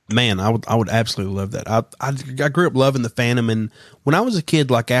stuff. Man, I would absolutely love that. I grew up loving the Phantom, and when I was a kid,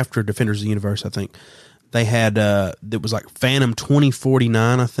 like after Defenders of the Universe, I think they had it was like Phantom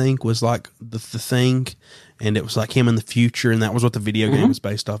 2049, I think was like the thing, and it was like him in the future, and that was what the video game was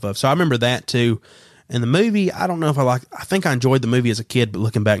based off of. So I remember that too. And the movie, I don't know if I think I enjoyed the movie as a kid, but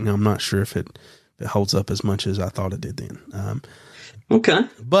looking back now, I'm not sure if it holds up as much as I thought it did then. Okay.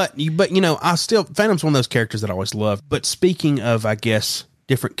 But I still, Phantom's one of those characters that I always loved. But speaking of, I guess,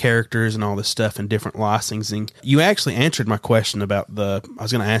 different characters and all this stuff and different licensing, you actually answered my question about I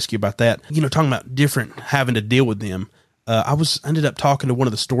was going to ask you about that. Talking about different, having to deal with them. I ended up talking to one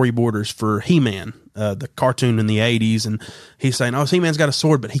of the storyboarders for He-Man, the cartoon in the 80s, and he's saying, oh, He-Man's got a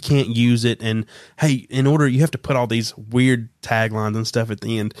sword, but he can't use it. And hey, you have to put all these weird taglines and stuff at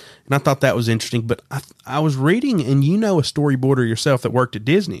the end. And I thought that was interesting, but I was reading, and you know a storyboarder yourself that worked at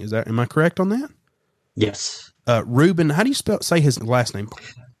Disney. Am I correct on that? Yes. Ruben, how do you say his last name?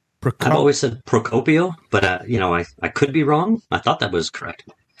 I've always said Procopio, but I could be wrong. I thought that was correct.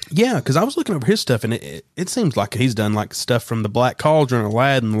 Yeah, because I was looking over his stuff, and it seems like he's done like stuff from the Black Cauldron,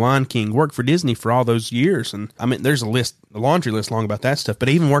 Aladdin, The Lion King, worked for Disney for all those years. And I mean, there's a laundry list long about that stuff. But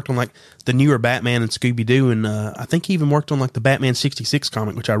he even worked on like the newer Batman and Scooby Doo, and I think he even worked on like the Batman '66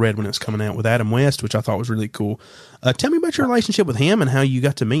 comic, which I read when it was coming out with Adam West, which I thought was really cool. Tell me about your relationship with him and how you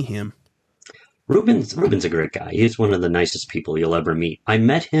got to meet him. Ruben's a great guy. He's one of the nicest people you'll ever meet. I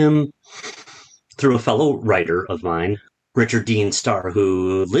met him through a fellow writer of mine, Richard Dean Starr,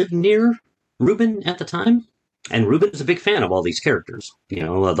 who lived near Ruben at the time. And Ruben's a big fan of all these characters. The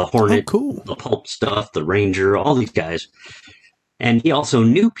Hornet, cool. The Pulp stuff, the Ranger, all these guys. And he also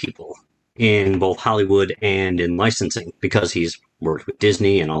knew people in both Hollywood and in licensing because he's worked with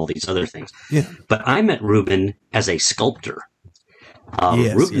Disney and all these other things. Yeah. But I met Ruben as a sculptor.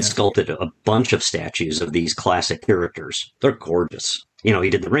 Ruben sculpted a bunch of statues of these classic characters. They're gorgeous. He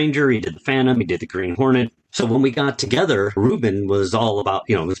did the Ranger, he did the Phantom, he did the Green Hornet. So when we got together, Ruben was all about,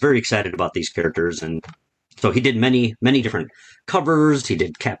 was very excited about these characters. And so he did many, many different covers. He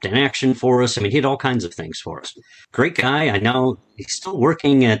did Captain Action for us. I mean, he did all kinds of things for us. Great guy. I know he's still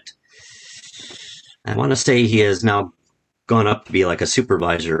working I want to say he has now gone up to be like a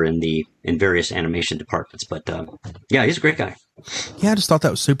supervisor in various animation departments. But yeah, he's a great guy. Yeah, I just thought that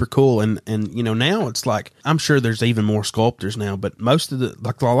was super cool. And now it's like, I'm sure there's even more sculptors now, but most of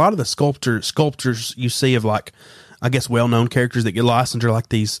a lot of the sculptures you see of like, I guess, well-known characters that get licensed are like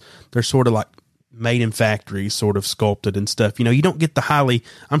they're sort of like made in factories, sort of sculpted and stuff. You don't get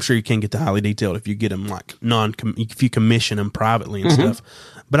I'm sure you can get the highly detailed if you get them like if you commission them privately and stuff.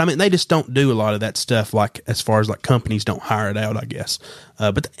 But I mean, they just don't do a lot of that stuff, like as far as like companies don't hire it out, I guess.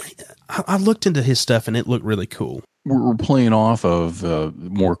 But I looked into his stuff and it looked really cool. We're playing off of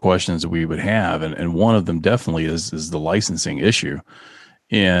more questions that we would have, and one of them definitely is the licensing issue,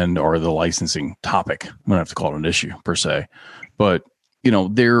 or the licensing topic. I don't have to call it an issue per se, but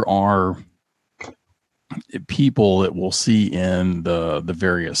there are people that we'll see in the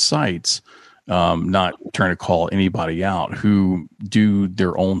various sites, not trying to call anybody out, who do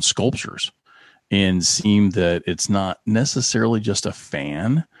their own sculptures and seem that it's not necessarily just a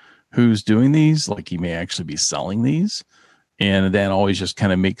fan who's doing these, like he may actually be selling these. And that always just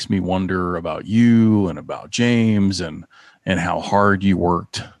kind of makes me wonder about you and about James and how hard you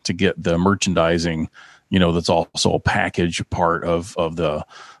worked to get the merchandising, that's also a package part of the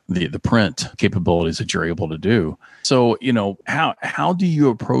print capabilities that you're able to do. So, how do you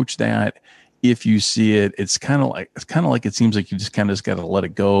approach that? If you see it, it's kind of like it seems like you just got to let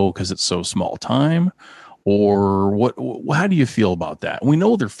it go because it's so small time. Or how do you feel about that? We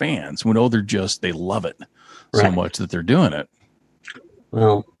know they're fans. We know they love it so much that they're doing it.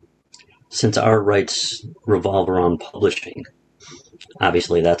 Well, since our rights revolve around publishing,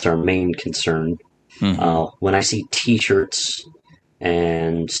 obviously that's our main concern. Mm-hmm. When I see T-shirts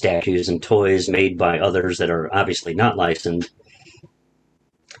and statues and toys made by others that are obviously not licensed,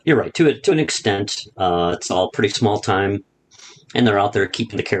 you're right. To an extent, it's all pretty small time. And they're out there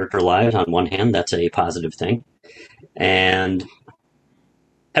keeping the character alive. On one hand, that's a positive thing. And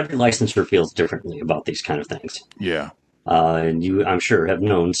every licensor feels differently about these kind of things. Yeah. And you, I'm sure, have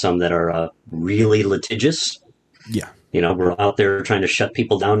known some that are really litigious. Yeah. We're out there trying to shut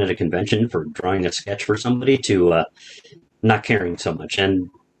people down at a convention for drawing a sketch for somebody to not caring so much. And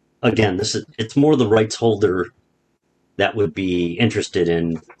again, it's more the rights holder that would be interested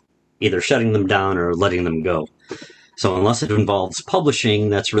in either shutting them down or letting them go. So unless it involves publishing,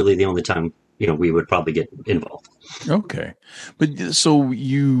 that's really the only time, we would probably get involved. Okay. But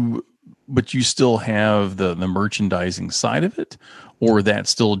you still have the merchandising side of it, or that's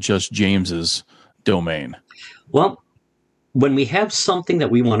still just James's domain? Well, when we have something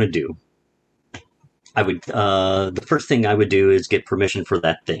that we want to do, I would, the first thing I would do is get permission for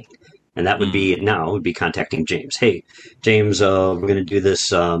that thing. And that would be contacting James. Hey, James, we're going to do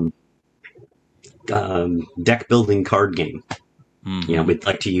this, deck building card game. Mm-hmm. We'd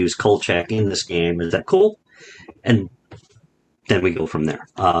like to use Kolchak in this game. Is that cool? And then we go from there.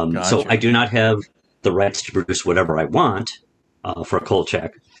 Gotcha. So I do not have the rights to produce whatever I want for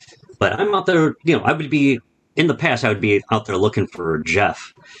Kolchak, but I'm out there. I would be in the past. I would be out there looking for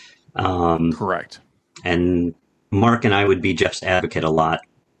Jeff. Correct. And Mark and I would be Jeff's advocate a lot.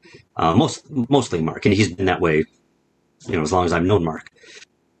 Mostly Mark, and he's been that way as long as I've known Mark.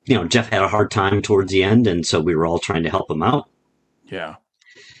 Jeff had a hard time towards the end, and so we were all trying to help him out. Yeah.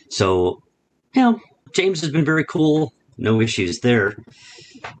 So, James has been very cool. No issues there.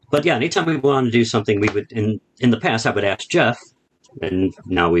 But yeah, anytime we want to do something, we would, in the past, I would ask Jeff, and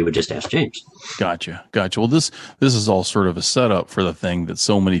now we would just ask James. Gotcha. Well, this is all sort of a setup for the thing that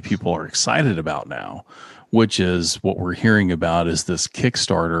so many people are excited about now, which is what we're hearing about is this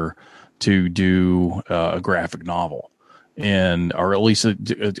Kickstarter to do a graphic novel. Or at least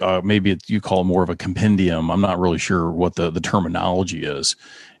maybe you call it more of a compendium. I'm not really sure what the terminology is.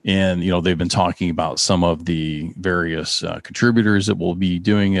 And, they've been talking about some of the various contributors that will be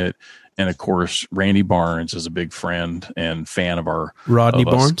doing it. And of course, Randy Barnes is a big friend and fan of our Rodney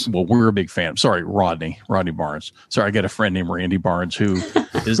Barnes. Well, we're a big fan. Sorry, Rodney Barnes. Sorry, I got a friend named Randy Barnes who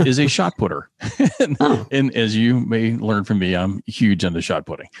is a shot putter. and as you may learn from me, I'm huge into shot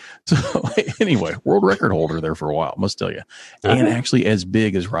putting. So anyway, world record holder there for a while, must tell you. And actually as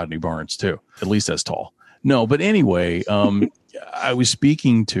big as Rodney Barnes too, at least as tall. No, but anyway, I was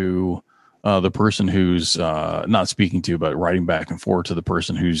speaking to the person who's not speaking to, but writing back and forth to the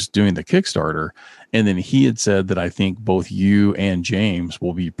person who's doing the Kickstarter. And then he had said that I think both you and James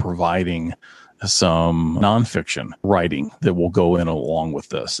will be providing some nonfiction writing that will go in along with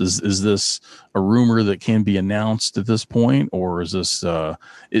this. Is this a rumor that can be announced at this point? Or is this,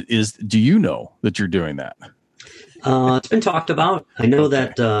 do you know that you're doing that? It's been talked about. I know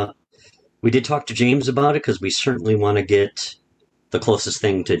that we did talk to James about it because we certainly want to get the closest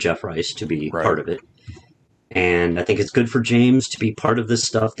thing to Jeff Rice to be part of it. And I think it's good for James to be part of this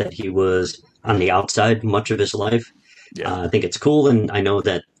stuff that he was on the outside much of his life. Yeah. I think it's cool, and I know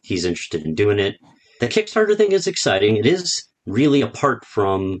that he's interested in doing it. The Kickstarter thing is exciting. It is really apart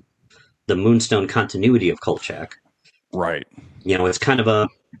from the Moonstone continuity of Kolchak. Right. It's kind of a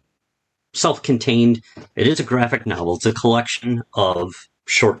self-contained, it is a graphic novel. It's a collection of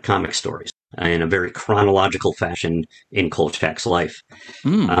short comic stories in a very chronological fashion in Kolchak's life.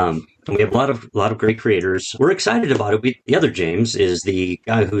 And we have a lot of great creators. We're excited about it. The other James is the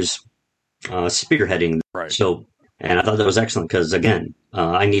guy who's spearheading. Right. So, and I thought that was excellent because, again,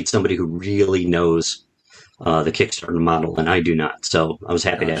 I need somebody who really knows the Kickstarter model, and I do not. So I was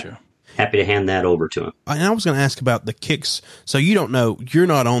happy to hand that over to him. And I was going to ask about the kicks. So you don't know, you're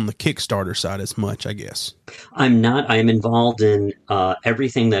not on the Kickstarter side as much, I guess. I'm not. I am involved in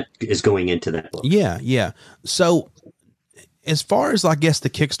everything that is going into that book. Yeah. So as far as, I guess,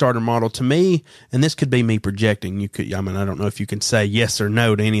 the Kickstarter model, to me, and this could be me projecting, I don't know if you can say yes or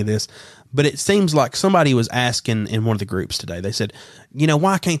no to any of this, but it seems like somebody was asking in one of the groups today. They said,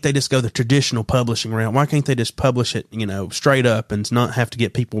 why can't they just go the traditional publishing route? Why can't they just publish it, straight up and not have to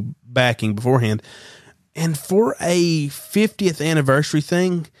get people backing beforehand? And for a 50th anniversary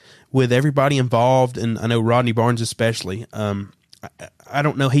thing with everybody involved, and I know Rodney Barnes especially, I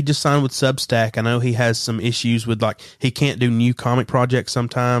don't know. He just signed with Substack. I know he has some issues with, he can't do new comic projects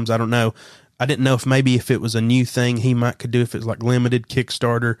sometimes. I don't know. I didn't know if it was a new thing he could do, if it's limited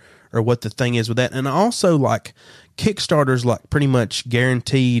Kickstarter or what the thing is with that. And also Kickstarter's pretty much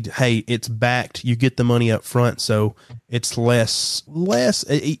guaranteed, hey, it's backed. You get the money up front. So it's less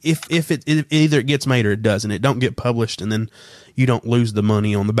if it either it gets made or it doesn't. It don't get published and then you don't lose the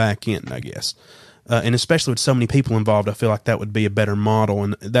money on the back end, I guess. And especially with so many people involved, I feel like that would be a better model.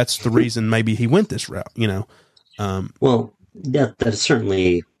 And that's the reason maybe he went this route, Well, that is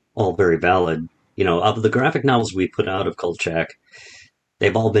certainly all very valid. Of the graphic novels we put out of Kolchak,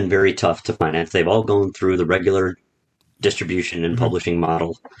 they've all been very tough to finance. They've all gone through the regular distribution and publishing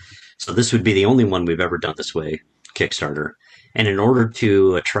model. So this would be the only one we've ever done this way, Kickstarter. And in order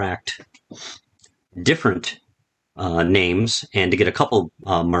to attract different names and to get a couple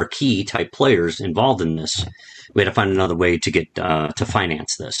marquee type players involved in this, we had to find another way to get to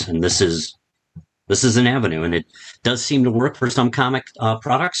finance this. And this is an avenue, and it does seem to work for some comic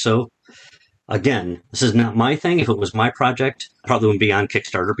products. So again, this is not my thing. If it was my project, I probably wouldn't be on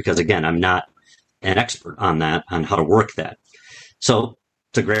Kickstarter because, again, I'm not an expert on how to work that. So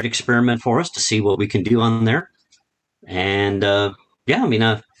it's a great experiment for us to see what we can do on there. And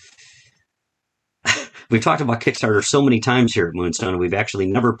we've talked about Kickstarter so many times here at Moonstone, and we've actually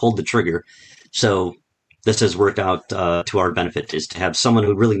never pulled the trigger. So this has worked out to our benefit, is to have someone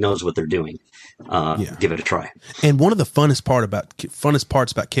who really knows what they're doing. Give it a try. And one of the funnest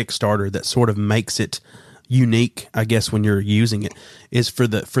parts about Kickstarter that sort of makes it unique, I guess, when you're using it, is for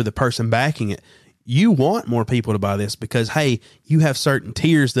the person backing it. you want more people to buy this because, hey, you have certain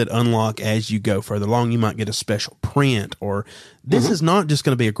tiers that unlock as you go further along. You might get a special print, or this is not just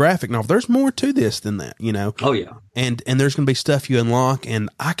going to be a graphic novel. There's more to this than that, you know? Oh yeah. And there's going to be stuff you unlock, and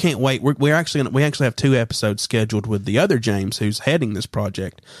I can't wait. We actually have 2 episodes scheduled with the other James who's heading this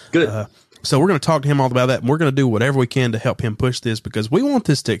project. Good. So we're going to talk to him all about that, and we're going to do whatever we can to help him push this because we want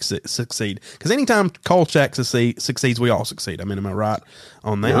this to succeed. Because anytime Kolchak succeeds, we all succeed. I mean, am I right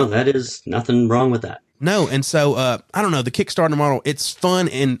on that? No, that is nothing wrong with that. No, and so I don't know, the Kickstarter model, it's fun,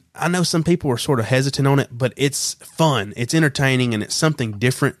 and I know some people are sort of hesitant on it, but it's fun, it's entertaining, and it's something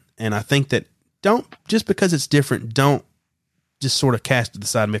different. And I think that just because it's different, don't just sort of cast it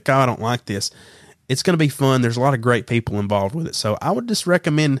aside and be like, oh, I don't like this. It's going to be fun. There's a lot of great people involved with it. So I would just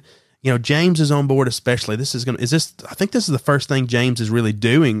recommend, you know, James is on board, especially. I think this is the first thing James is really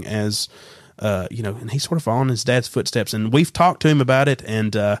doing as, you know, and he's sort of following his dad's footsteps. And we've talked to him about it.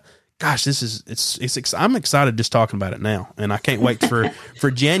 And gosh, I'm excited just talking about it now. And I can't wait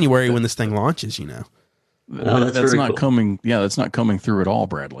for January when this thing launches. You know, that's not cool. Coming. Yeah, that's not coming through at all,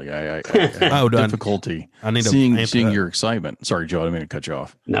 Bradley. I have diffikolty. I need seeing your excitement. Sorry, Joe, I didn't mean to cut you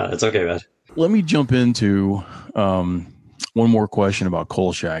off. No, that's okay, man. Let me jump into one more question about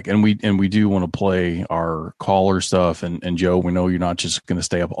Kolchak, and we do want to play our caller stuff. And Joe, we know you're not just going to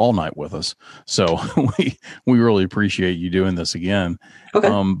stay up all night with us, so we really appreciate you doing this again.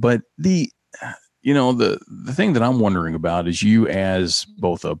 Okay. But the thing that I'm wondering about is you as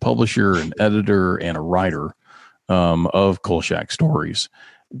both a publisher, an editor, and a writer of Kolchak stories.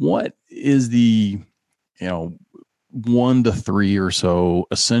 What is the 1 to 3 or so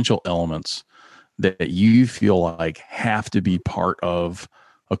essential elements that you feel like have to be part of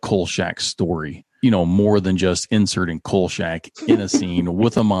a Kolchak story, more than just inserting Kolchak in a scene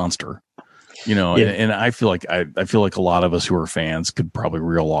with a monster, yeah. and I feel like a lot of us who are fans could probably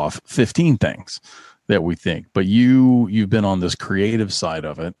reel off 15 things that we think, but you've been on this creative side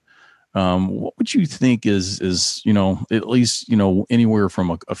of it. What would you think is at least, anywhere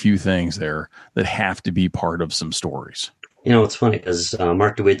from a few things there that have to be part of some stories? It's funny because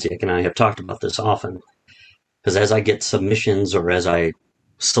Mark Dawidziak and I have talked about this often, because as I get submissions or as I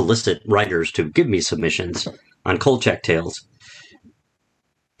solicit writers to give me submissions on Kolchak tales,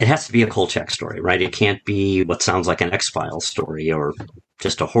 it has to be a Kolchak story, right? It can't be what sounds like an X-Files story or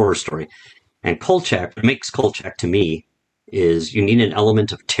just a horror story. And Kolchak, what makes Kolchak to me is you need an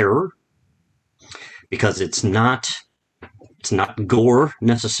element of terror, because it's not gore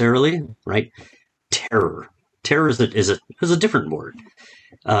necessarily, right? Terror is a different word.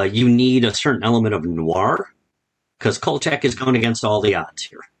 You need a certain element of noir, because Kolchak is going against all the odds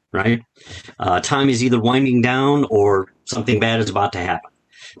here, right? Time is either winding down or something bad is about to happen.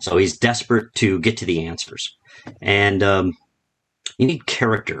 So he's desperate to get to the answers. And you need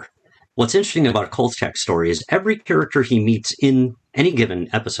character. What's interesting about a Kolchak story is every character he meets in any given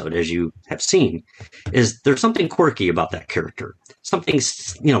episode, as you have seen, is there's something quirky about that character, something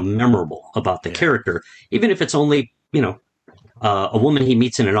memorable about the character, even if it's only a woman he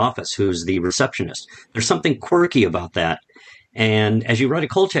meets in an office who's the receptionist. There's something quirky about that, and as you write a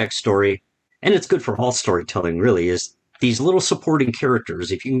Kolchak story, and it's good for all storytelling, really, is these little supporting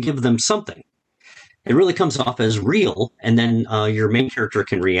characters. If you can give them something, it really comes off as real, and then your main character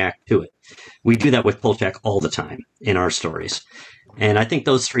can react to it. We do that with Kolchak all the time in our stories. And I think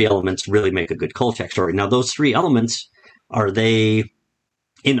those 3 elements really make a good Kolchak story. Now, those 3 elements, are they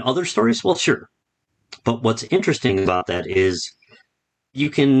in other stories? Well, sure. But what's interesting about that is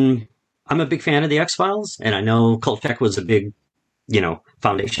I'm a big fan of the X-Files, and I know Kolchak was a big,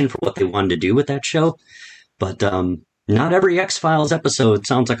 foundation for what they wanted to do with that show. But not every X-Files episode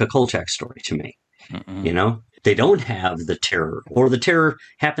sounds like a Kolchak story to me. Mm-mm. They don't have the terror, or the terror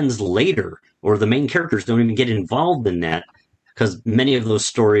happens later, or the main characters don't even get involved in that, because many of those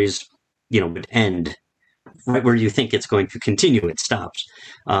stories, would end right where you think it's going to continue. It stops.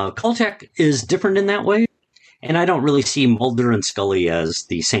 Kolchak is different in that way, and I don't really see Mulder and Scully as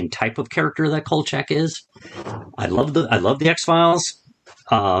the same type of character that Kolchak is. I love the X-Files,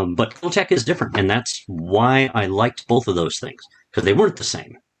 but Kolchak is different, and that's why I liked both of those things, because they weren't the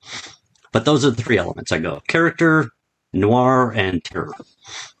same. But those are the 3 elements I go: character, noir, and terror.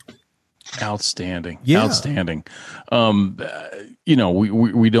 Outstanding. Yeah. Outstanding.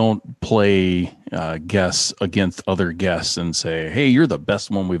 We don't play guests against other guests and say, hey, you're the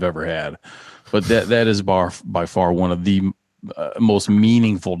best one we've ever had. But that is by far one of the most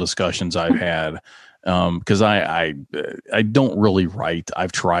meaningful discussions I've had. Because I don't really write.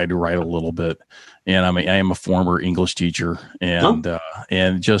 I've tried to write a little bit, and I am a former English teacher, and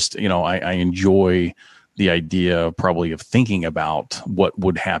just I enjoy the idea probably of thinking about what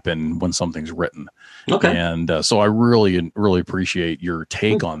would happen when something's written. Okay. And so I really, really appreciate your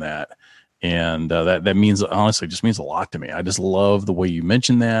take on that. And that means, honestly, just means a lot to me. I just love the way you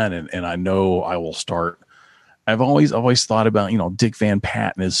mentioned that. And I know I will start. I've always thought about, Dick Van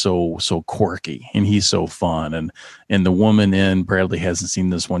Patten is so quirky and he's so fun. And the woman in, Bradley hasn't seen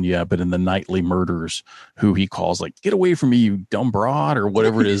this one yet, but in the Nightly Murders, who he calls like, get away from me, you dumb broad, or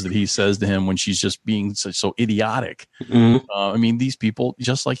whatever it is that he says to him when she's just being so idiotic. Mm-hmm. I mean, these people,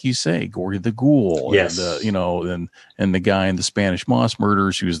 just like you say, Gordy the Ghoul, yes. and the guy in the Spanish Moss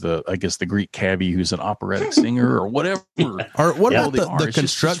Murders, who's the Greek cabbie, who's an operatic singer or whatever. Or what about the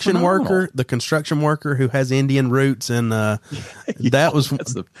construction worker, who has Indian roots, and that was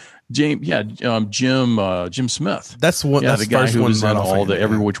Jim Smith. That's what the guy who was in all the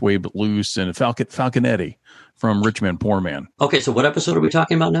Every Which Way But Loose, and Falconetti from Rich Man Poor Man. Okay, so what episode are we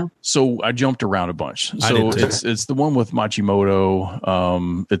talking about now? So I jumped around a bunch. So it's the one with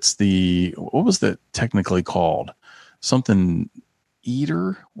Machimoto. It's what was that technically called? Something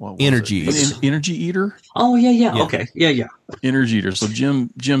Eater? Energy Eater? Oh yeah. Okay. Yeah. Energy Eater. So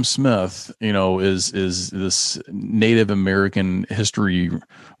Jim Smith, is this Native American history,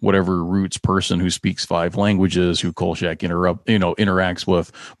 whatever roots person who speaks 5 languages, who Kolchak interacts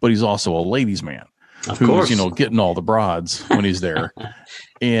with, but he's also a ladies' man. Of course. Getting all the broads when he's there.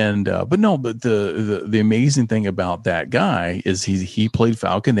 And but the amazing thing about that guy is he played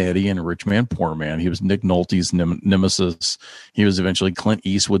Falconetti in Rich Man Poor Man. He was Nick Nolte's nemesis. He was eventually Clint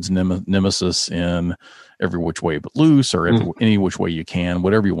Eastwood's nemesis in Every Which Way But Loose, or Any Which Way You Can,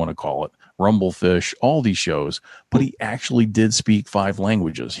 whatever you want to call it. Rumblefish, all these shows. But he actually did speak 5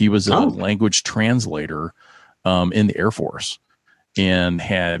 languages. He was a language translator in the Air Force. And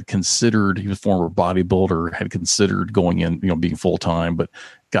had considered, he was a former bodybuilder, had considered going in, being full time, but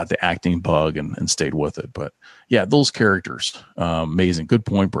got the acting bug and stayed with it. But yeah, those characters, amazing. Good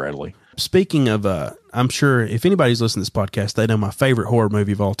point, Bradley. Speaking of, I'm sure if anybody's listening to this podcast, they know my favorite horror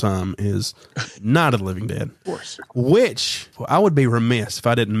movie of all time is Night of the Living Dead. Of course. Which I would be remiss if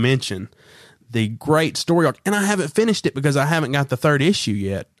I didn't mention the great story arc. And I haven't finished it because I haven't got the 3rd issue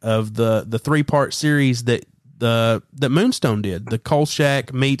yet of the 3-part series that Moonstone did, the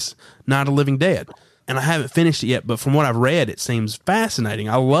Kolchak meets Night of the Living Dead. And I haven't finished it yet, but from what I've read, it seems fascinating.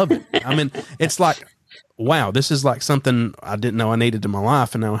 I love it. I mean, it's like, wow, this is like something I didn't know I needed in my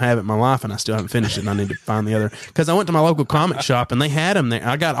life, and now I have it in my life, and I still haven't finished it, and I need to find the other. Because I went to my local comic shop, and they had them there.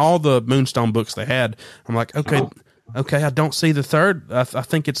 I got all the Moonstone books they had. I'm like, okay, I don't see the 3rd. I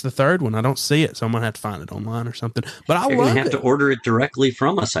think it's the 3rd one. I don't see it, so I'm going to have to find it online or something. But I love it. You're going to have to order it directly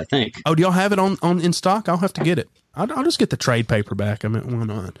from us, I think. Oh, do y'all have it on in stock? I'll have to get it. I'll just get the trade paperback. I mean, why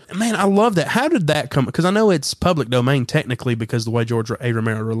not? Man, I love that. How did that come? Because I know it's public domain technically because the way George A.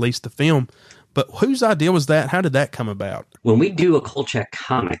 Romero released the film. But whose idea was that? How did that come about? When we do a Kolchak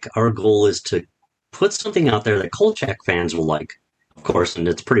comic, our goal is to put something out there that Kolchak fans will like, of course, and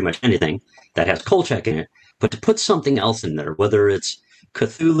it's pretty much anything that has Kolchak in it. But to put something else in there, whether it's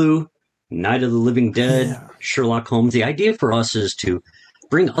Cthulhu, Night of the Living Dead, Sherlock Holmes, the idea for us is to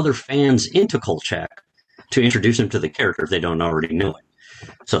bring other fans into Kolchak to introduce them to the character if they don't already know it.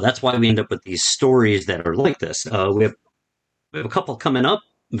 So that's why we end up with these stories that are like this. We have a couple coming up,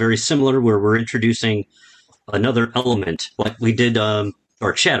 very similar, where we're introducing another element, like we did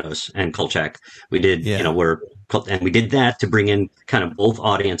Dark Shadows and Kolchak. We did, and we did that to bring in kind of both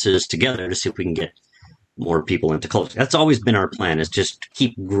audiences together to see if we can get more people into Kolchak. That's always been our plan, is just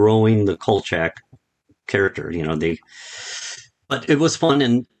keep growing the Kolchak character. But it was fun,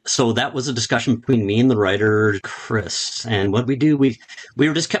 and so that was a discussion between me and the writer Chris. And what we do, we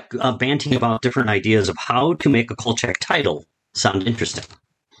were just kept banting about different ideas of how to make a Kolchak title sound interesting.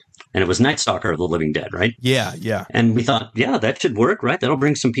 And it was Night Stalker of the Living Dead, right? Yeah. And we thought, that should work, right? That'll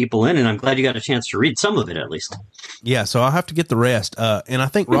bring some people in, and I'm glad you got a chance to read some of it, at least. Yeah, so I'll have to get the rest. And I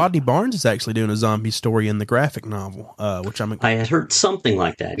think Rodney Barnes is actually doing a zombie story in the graphic novel, which I had heard something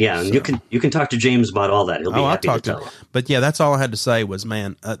like that, yeah. And so, you can talk to James about all that. He'll be happy to tell you. But yeah, that's all I had to say was,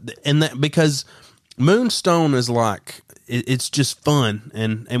 man, and that because Moonstone is like, it's just fun,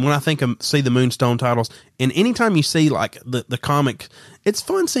 and when I see the Moonstone titles, and anytime you see like the comic, it's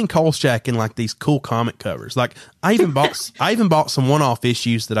fun seeing Kolchak in like these cool comic covers. Like I even bought some one-off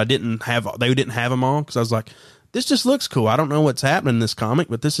issues that I didn't have. They didn't have them on because I was like, this just looks cool. I don't know what's happening in this comic,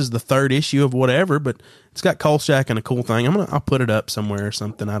 but this is the 3rd issue of whatever. But it's got Kolchak and a cool thing. I'll put it up somewhere or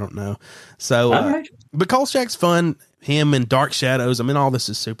something. I don't know. So, right. But Kolchak's fun. Him and Dark Shadows. I mean, all this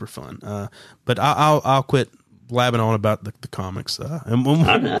is super fun. But I'll quit blabbing on about the comics, and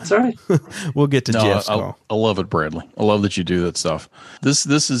that's all right. we'll get to Jeff's call. I love it, Bradley. I love that you do that stuff. This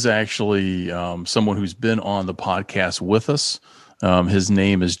is actually someone who's been on the podcast with us. His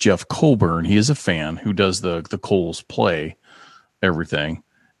name is Jeff Colburn. He is a fan who does the Coles Play everything,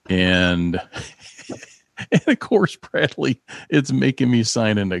 and of course, Bradley, it's making me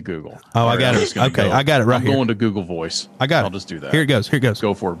sign into Google. Oh, I got it. Okay, I got it right here. I'm going to Google Voice. I got it. I'll just do that. Here it goes.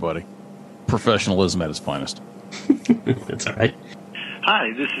 Go for it, buddy. Professionalism at its finest. That's all right.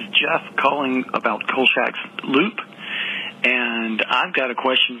 Hi, this is Jeff calling about Kolchak's Loop, and I've got a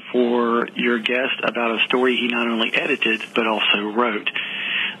question for your guest about a story he not only edited but also wrote.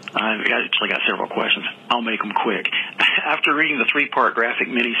 I've actually got several questions. I'll make them quick. After reading the 3-part graphic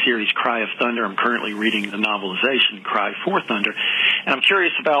miniseries Cry of Thunder, I'm currently reading the novelization Cry for Thunder, and I'm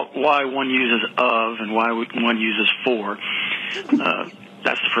curious about why one uses of and why one uses for.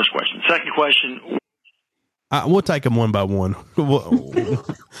 That's the first question. Second question. We'll take them one by one.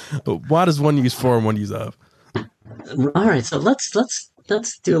 Why does one use for and one use of? All right, so let's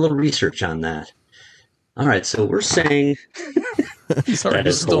do a little research on that. All right, so we're saying that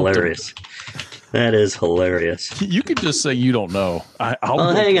is hilarious. That is hilarious. You could just say you don't know.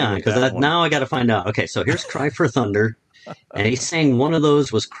 Well, hang on, because now I got to find out. Okay, so here's Cry for Thunder, and he's saying one of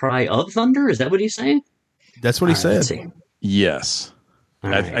those was Cry of Thunder. Is that what he's saying? That's what he said. Let's see. Yes.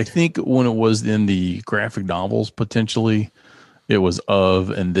 Right. I think when it was in the graphic novels, potentially it was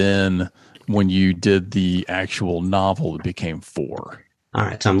of, and then when you did the actual novel, it became for. All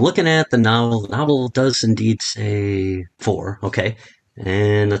right, so I'm looking at the novel. The novel does indeed say for. Okay,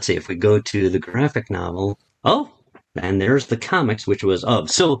 and let's see if we go to the graphic novel. Oh, and there's the comics, which was of.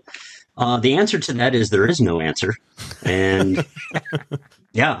 So the answer to that is there is no answer, and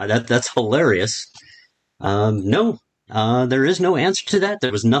yeah, that's hilarious. No. There is no answer to that.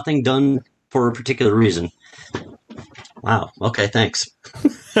 There was nothing done for a particular reason. Wow. Okay. Thanks.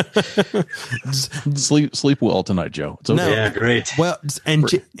 Sleep well tonight, Joe. It's okay. No. Yeah. Great. Well, and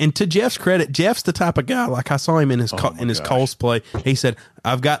to Jeff's credit, Jeff's the type of guy. Like I saw him in his cosplay. He said,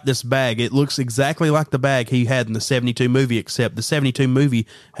 "I've got this bag. It looks exactly like the bag he had in the '72 movie, except the '72 movie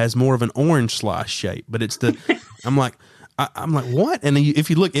has more of an orange slice shape." But it's the. I'm like, what? And if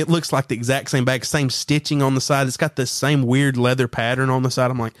you look, it looks like the exact same bag, same stitching on the side. It's got the same weird leather pattern on the side.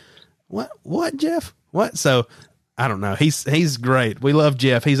 I'm like, what, Jeff? What? So I don't know. He's great. We love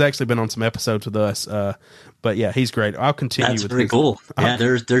Jeff. He's actually been on some episodes with us. But yeah, he's great. I'll continue. That's very cool. Yeah,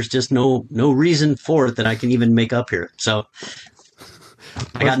 there's just no reason for it that I can even make up here. So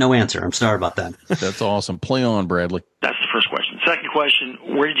I got no answer. I'm sorry about that. That's awesome. Play on, Bradley. That's the first question. Second question,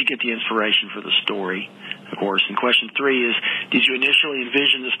 where did you get the inspiration for the story, of course? And question 3 is, did you initially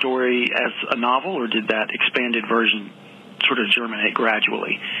envision the story as a novel, or did that expanded version sort of germinate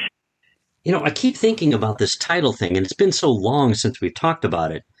gradually? You know, I keep thinking about this title thing, and it's been so long since we've talked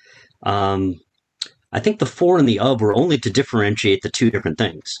about it. I think the for and the of were only to differentiate the two different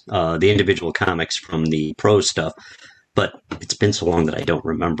things, the individual comics from the prose stuff. But it's been so long that I don't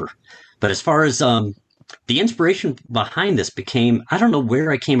remember. But as far as the inspiration behind this became, I don't know where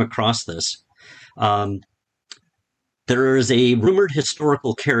I came across this. There is a rumored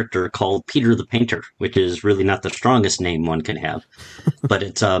historical character called Peter the Painter, which is really not the strongest name one can have. But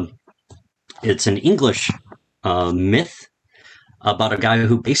it's an English myth about a guy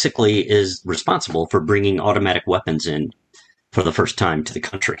who basically is responsible for bringing automatic weapons in for the first time to the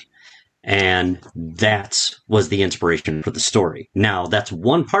country. And that was the inspiration for the story. Now, that's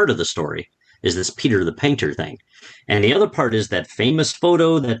one part of the story, is this Peter the Painter thing. And the other part is that famous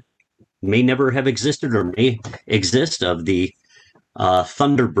photo that may never have existed or may exist of the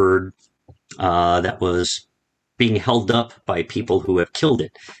Thunderbird that was being held up by people who have killed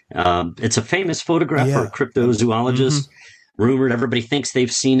it. It's a famous photograph for a cryptozoologist. Mm-hmm. Rumored, everybody thinks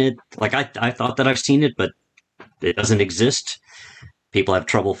they've seen it. Like, I thought that I've seen it, but it doesn't exist. People have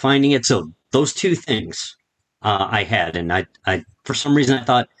trouble finding it. So those two things I had. And I for some reason, I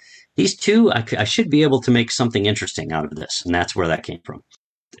thought these two, I should be able to make something interesting out of this. And that's where that came from.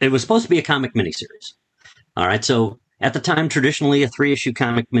 It was supposed to be a comic miniseries. All right. So at the time, traditionally, a 3-issue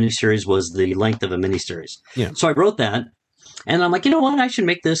comic miniseries was the length of a miniseries. Yeah. So I wrote that. And I'm like, you know what? I should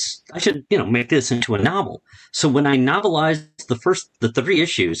make this into a novel. So when I novelized the 3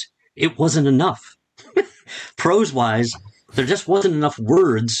 issues, it wasn't enough. Prose-wise, there just wasn't enough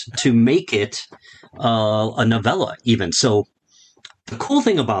words to make it a novella even. So the cool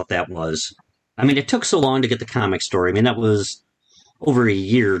thing about that was, I mean, it took so long to get the comic story. I mean, that was over a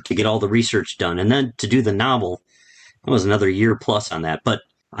year to get all the research done. And then to do the novel, it was another year plus on that. But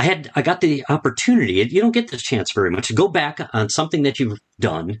I got the opportunity, you don't get this chance very much, to go back on something that you've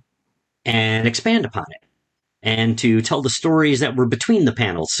done and expand upon it. and to tell the stories that were between the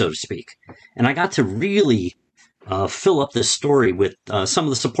panels, so to speak. And I got to really fill up this story with some of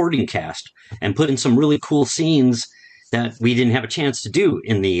the supporting cast and put in some really cool scenes that we didn't have a chance to do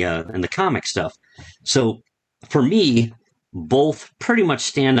in the comic stuff. So for me, both pretty much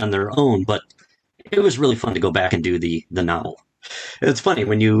stand on their own, but it was really fun to go back and do the novel. It's funny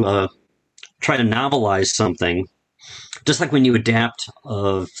when you try to novelize something, just like when you adapt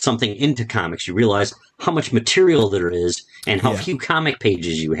something into comics, you realize how much material there is and how few comic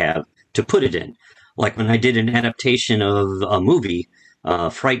pages you have to put it in. Like when I did an adaptation of a movie,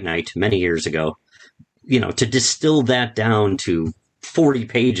 Fright Night, many years ago, to distill that down to 40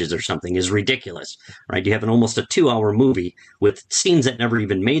 pages or something is ridiculous, right? You have almost a 2-hour movie with scenes that never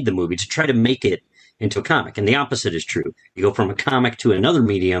even made the movie to try to make it into a comic. And the opposite is true. You go from a comic to another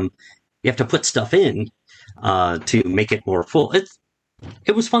medium, you have to put stuff in to make it more full.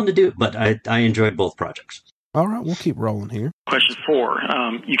 It was fun to do, but I enjoyed both projects. All right, we'll keep rolling here. Question 4.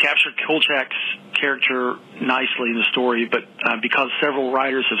 You captured Kolchak's character nicely in the story, but because several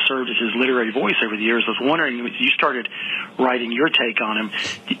writers have served as his literary voice over the years, I was wondering, as you started writing your take on him,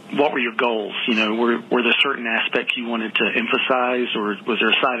 what were your goals? Were there certain aspects you wanted to emphasize, or was there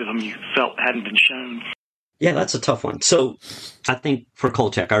a side of him you felt hadn't been shown? Yeah, that's a tough one. So I think for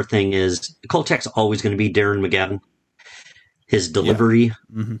Kolchak, our thing is Kolchak's always going to be Darren McGavin. His delivery,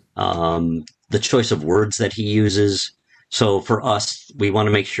 the choice of words that he uses. So for us, we want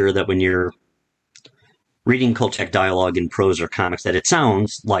to make sure that when you're reading Kolchak dialogue in prose or comics, that it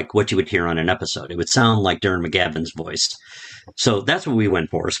sounds like what you would hear on an episode. It would sound like Darren McGavin's voice. So that's what we went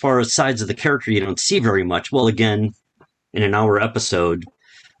for. As far as sides of the character you don't see very much, well, again, in an hour episode,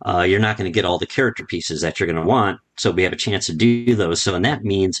 you're not going to get all the character pieces that you're going to want. So we have a chance to do those. So, and that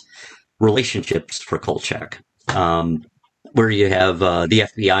means relationships for Kolchak. Where you have the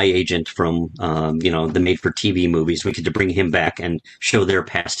FBI agent from, the made-for-TV movies. We get to bring him back and show their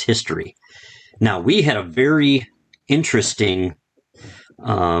past history. Now, we had a very interesting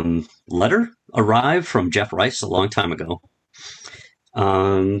letter arrive from Jeff Rice a long time ago.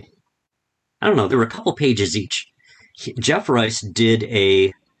 I don't know. There were a couple pages each. Jeff Rice did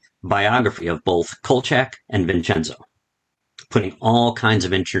a biography of both Kolchak and Vincenzo, putting all kinds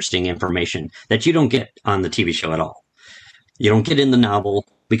of interesting information that you don't get on the TV show at all. You don't get in the novel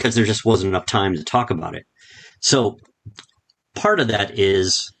because there just wasn't enough time to talk about it. So part of that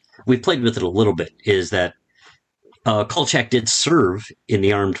is, we played with it a little bit, is that Kolchak did serve in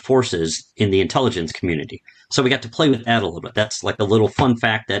the armed forces in the intelligence community. So we got to play with that a little bit. That's like a little fun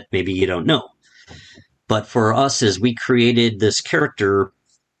fact that maybe you don't know. But for us, as we created this character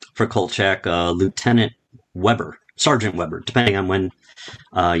for Kolchak, Lieutenant Weber, Sergeant Weber, depending on when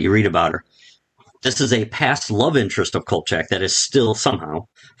you read about her. This is a past love interest of Kolchak that is still somehow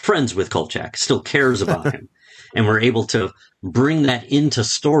friends with Kolchak, still cares about him. And we're able to bring that into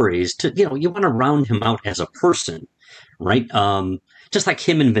stories to, you want to round him out as a person, right? Just like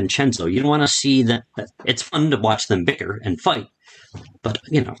him and Vincenzo, you don't want to see that. It's fun to watch them bicker and fight, but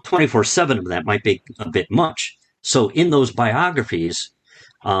 24/7 of that might be a bit much. So in those biographies,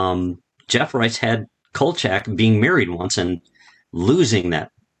 Jeff Rice had Kolchak being married once and losing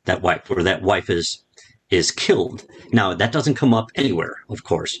that wife, or that wife is killed. Now, that doesn't come up anywhere, of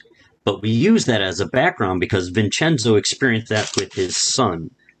course, but we use that as a background because Vincenzo experienced that with his son,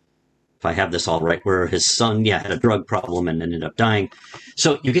 if I have this all right, where his son, had a drug problem and ended up dying.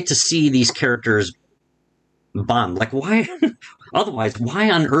 So you get to see these characters bond. Like, why? Otherwise,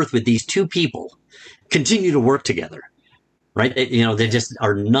 why on earth would these two people continue to work together? Right? They just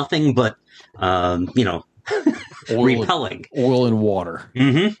are nothing but, repelling. Oil and water.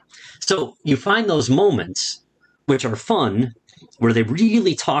 Mm-hmm. So you find those moments, which are fun, where they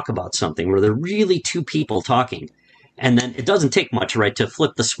really talk about something, where they're really two people talking. And then it doesn't take much, right, to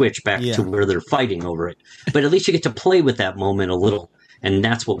flip the switch back to where they're fighting over it. But at least you get to play with that moment a little. And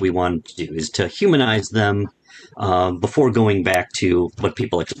that's what we wanted to do, is to humanize them before going back to what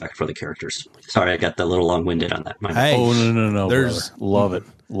people expect for the characters. Sorry, I got a little long-winded on that. Hey, no, there's brother.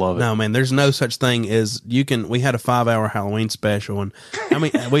 Love it. No, man, there's no such thing as we had a 5-hour Halloween special, and I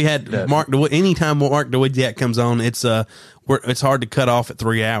mean, we had Mark. Anytime Mark DeWidziak comes on, it's hard to cut off at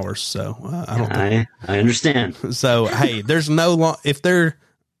 3 hours. So I understand. So hey, there's no long if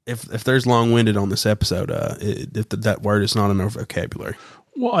there's long-winded on this episode, if that word is not in our vocabulary.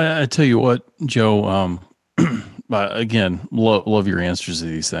 Well, I tell you what, Joe. Again, love your answers to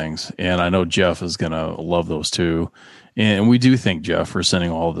these things, and I know Jeff is going to love those too. And we do thank Jeff for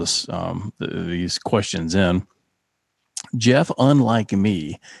sending all this these questions in. Jeff, unlike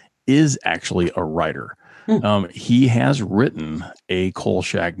me, is actually a writer. He has written a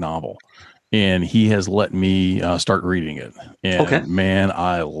Kolchak novel. and he has let me start reading it. And Okay. man,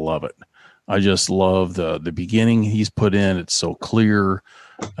 I love it. I just love the beginning he's put in. It's so clear.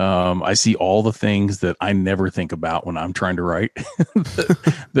 I see all the things that I never think about when I'm trying to write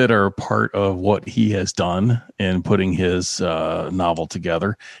that are part of what he has done in putting his novel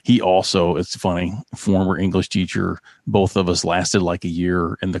together. He also, it's funny, former English teacher. Both of us lasted like a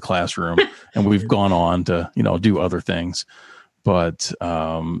year in the classroom, and we've gone on to, do other things. But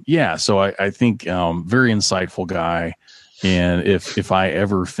yeah, so I think very insightful guy. And if I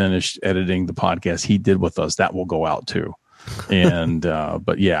ever finished editing the podcast he did with us, that will go out too. And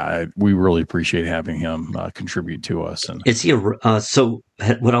but yeah, we really appreciate having him contribute to us. And Is he so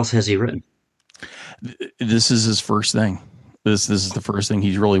what else has he written? This is his first thing. This is the first thing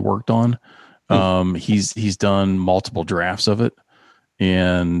he's really worked on. He's done multiple drafts of it.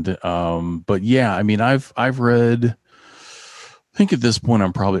 And but yeah, I mean, I've read, I think at this point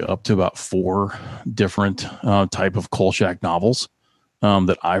I'm probably up to about 4 different type of Kolchak novels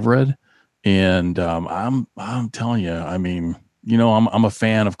that I've read. And I'm telling you, I mean, I'm a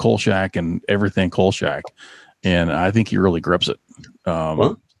fan of Kolchak and everything Kolchak, and I think he really grips it.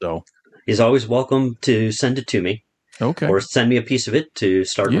 So he's always welcome to send it to me. Okay. Or send me a piece of it to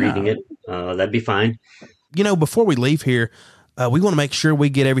start reading it. That'd be fine. Before we leave here, we want to make sure we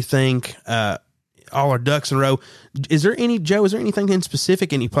get everything, all our ducks in a row. Is there anything in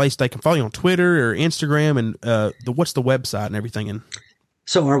specific, any place they can follow you on Twitter or Instagram, and what's the website and everything?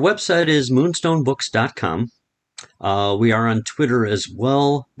 So our website is moonstonebooks.com. We are on Twitter as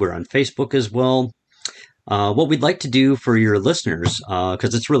well. We're on Facebook as well. What we'd like to do for your listeners,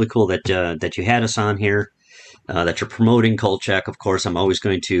 because it's really cool that you had us on here, that you're promoting Kolchak. Of course, I'm always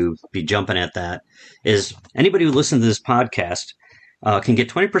going to be jumping at that. Is anybody who listens to this podcast can get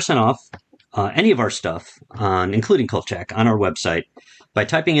 20% off any of our stuff, including Kolchak, on our website by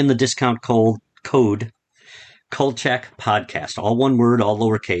typing in the discount code Kolchak Podcast, all one word, all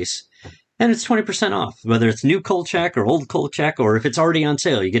lowercase, and it's 20% off. Whether it's new Kolchak or old Kolchak, or if it's already on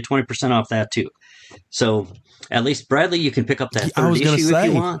sale, you get 20% off that too. So at least, Bradley, you can pick up that third issue if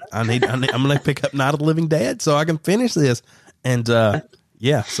you want. I'm going to pick up Night of the Living Dead so I can finish this. And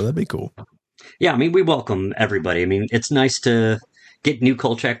yeah, so that'd be cool. Yeah, I mean, we welcome everybody. I mean, it's nice to get new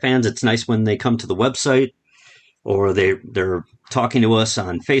Kolchak fans. It's nice when they come to the website or they're talking to us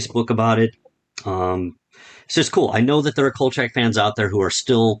on Facebook about it. It's just cool. I know that there are Kolchak fans out there who are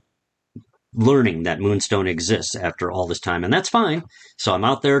still learning that Moonstone exists after all this time, and that's fine. So I'm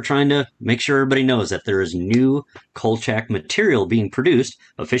out there trying to make sure everybody knows that there is new Kolchak material being produced,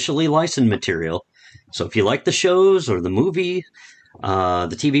 officially licensed material. So if you like the shows or the movie,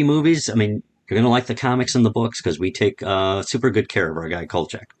 the TV movies, I mean, you're going to like the comics and the books because we take super good care of our guy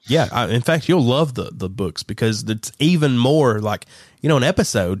Kolchak. Yeah. In fact, you'll love the books because it's even more like, an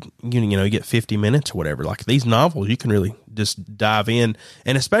episode, you get 50 minutes or whatever. Like these novels, you can really just dive in.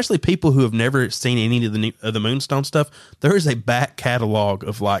 And especially people who have never seen any of the Moonstone stuff, there is a back catalog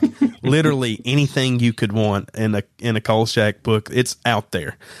of like literally anything you could want in a Kolchak book. It's out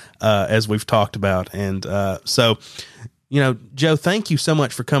there, as we've talked about. And so, Joe, thank you so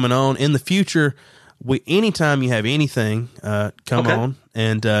much for coming on. In the future, anytime you have anything, come on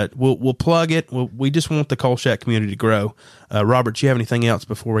and we'll plug it. We just want the Kolchak community to grow. Robert, do you have anything else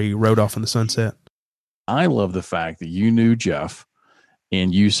before we rode off in the sunset? I love the fact that you knew Jeff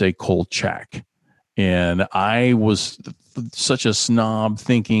and you say Kolchak. And I was such a snob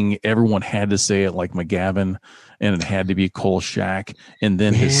thinking everyone had to say it like McGavin and it had to be Kolchak. And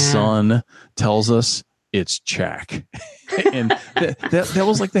then his son tells us it's Chak. And that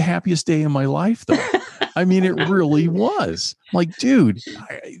was like the happiest day in my life, though. I mean, it really was. Like, dude,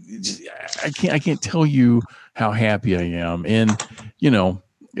 I can't tell you how happy I am. And,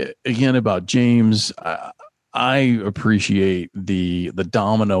 again, about James, I appreciate the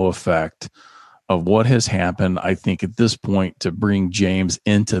domino effect of what has happened, I think, at this point to bring James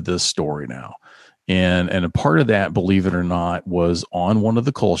into this story now. And a part of that, believe it or not, was on one of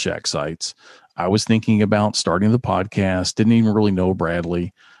the Kolchak sites. I was thinking about starting the podcast, didn't even really know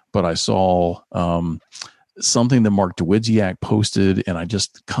Bradley, but I saw something that Mark Dawidziak posted, and I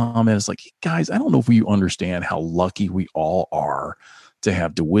just commented, it's like, guys, I don't know if you understand how lucky we all are to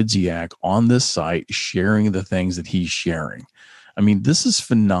have Dawidziak on this site sharing the things that he's sharing. I mean, this is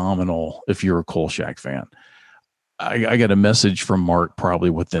phenomenal if you're a Kolchak fan. I got a message from Mark probably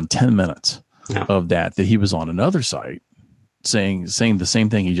within 10 minutes of that he was on another site saying the same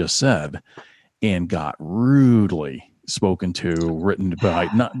thing he just said, and got rudely spoken to, written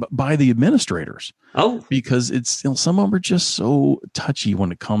by the administrators. Oh, because it's some of them are just so touchy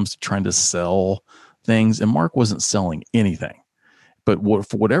when it comes to trying to sell things, and Mark wasn't selling anything. but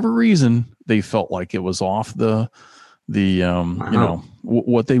for whatever reason, they felt like it was off the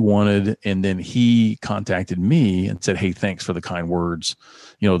what they wanted. And then he contacted me and said, "Hey, thanks for the kind words,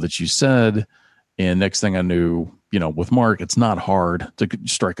 that you said." And next thing I knew, with Mark, it's not hard to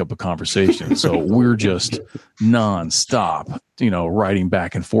strike up a conversation. So we're just nonstop, writing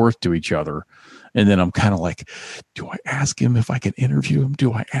back and forth to each other. And then I'm kind of like, do I ask him if I can interview him?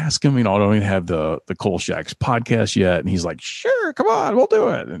 Do I ask him? I don't even have the Kolchak's podcast yet. And he's like, sure, come on, we'll do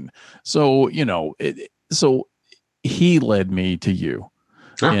it. And so, so he led me to you,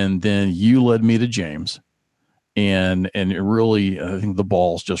 and then you led me to James, and it really, I think the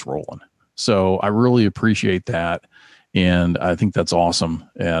ball's just rolling. So I really appreciate that. And I think that's awesome.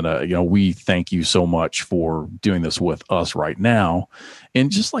 And, we thank you so much for doing this with us right now. And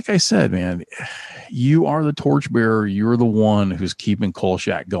just like I said, man, you are the torchbearer. You're the one who's keeping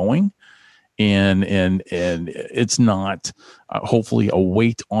Kolchak going. And it's not hopefully a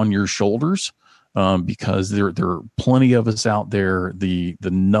weight on your shoulders, because there are plenty of us out there. The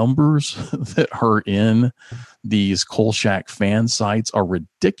numbers that are in these Kolchak fan sites are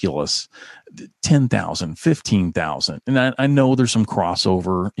ridiculous. 10,000, 15,000. And I know there's some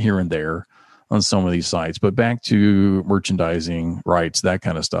crossover here and there on some of these sites, but back to merchandising rights, that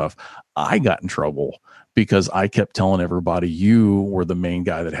kind of stuff. I got in trouble because I kept telling everybody you were the main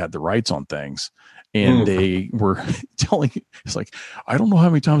guy that had the rights on things. And they were telling, it's like, I don't know how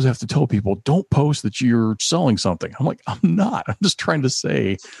many times I have to tell people, don't post that you're selling something. I'm like, I'm not. I'm just trying to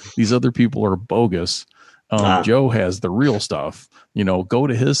say these other people are bogus. Joe has the real stuff. Go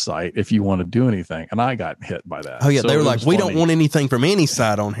to his site if you want to do anything. And I got hit by that. Oh yeah, so they were like, we don't want anything from any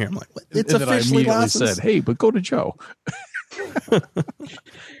site on here. I'm like, it's and officially I licensed. said, hey, but go to Joe. Anyway.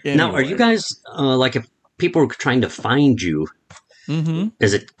 Now, are you guys like, if people are trying to find you? Mm-hmm.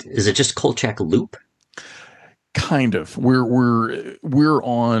 Is it just Kolchak Loop? Kind of. We're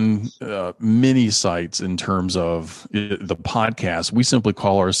on many sites in terms of the podcast. We simply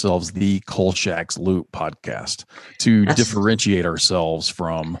call ourselves the Kolchak's Loop podcast to differentiate ourselves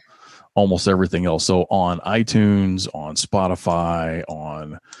from almost everything else. So on iTunes, on Spotify,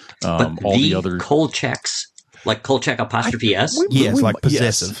 on all the other Kolchak's, like Kolchak apostrophe S. Yes, like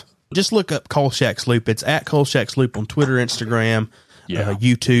possessive. Yes. Just look up Kolchak's Loop. It's at Kolchak's Loop on Twitter, Instagram,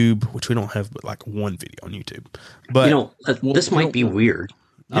 YouTube, which we don't have but like one video on YouTube. But this might be weird.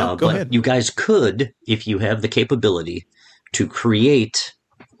 Go but ahead. You guys could, if you have the capability, to create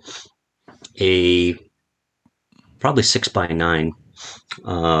a probably 6x9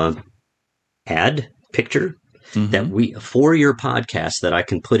 ad picture that for your podcast that I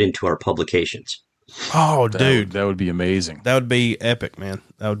can put into our publications. Oh, dude, that would be amazing. That would be epic, man.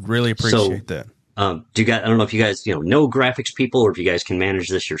 I would really appreciate that. Do you guys? I don't know if you guys know graphics people or if you guys can manage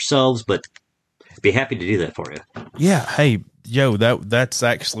this yourselves, but I'd be happy to do that for you. Yeah. Hey, Joe, that's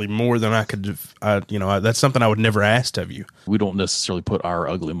actually more than I could. That's something I would never ask of you. We don't necessarily put our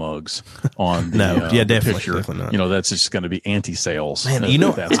ugly mugs on. Definitely, picture. Definitely not. That's just going to be anti-sales. Man,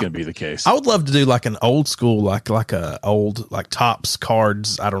 that's going to be the case. I would love to do like an old school, like a old like Topps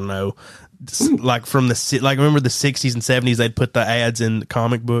cards. I don't know. Like from remember the 60s and 70s, they'd put the ads in the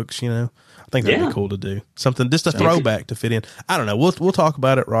comic books, I think that'd be cool to do. Something, just a throwback to fit in. I don't know. We'll talk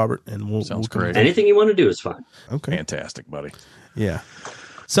about it, Robert, and Sounds great. Anything you want to do is fine. Okay. Fantastic, buddy. Yeah.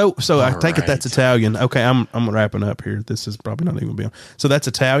 So I take it that's Italian. Okay, I'm wrapping up here. This is probably not even gonna be on. So that's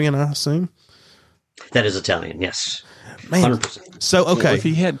Italian, I assume? That is Italian, yes. Man. 100%. So okay. Well, if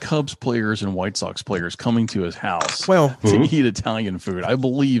he had Cubs players and White Sox players coming to his house to eat Italian food, I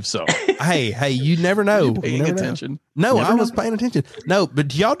believe so. Hey, you never know. You paying attention? No, I was paying attention. No, but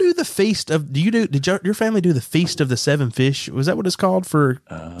do y'all do the feast of? Did your family do the feast of the seven fish? Was that what it's called for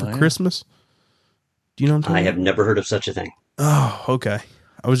Christmas? Do you know what I'm talking about? I have never heard of such a thing. Oh, okay.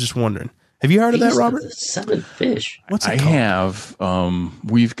 I was just wondering. Have you heard of that, Robert? Seven fish. What's it I called? have.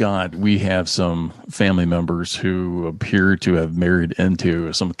 We have some family members who appear to have married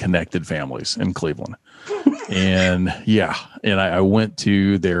into some connected families in Cleveland. And I went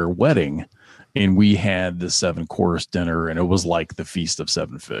to their wedding and we had the 7-course dinner and it was like the Feast of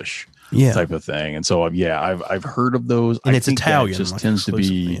Seven Fish type of thing. And so, I've heard of those. And it's Italian. It just tends to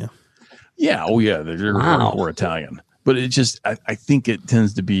be, they're hardcore Italian. But it just, I think it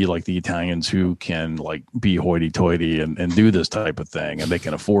tends to be like the Italians who can like be hoity-toity and do this type of thing, and they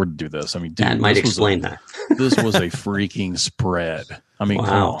can afford to do this. I mean, dude, that might explain that. This was a freaking spread. I mean,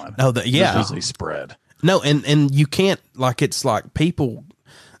 come on. Oh, this was a spread. No, and you can't, like, it's like people,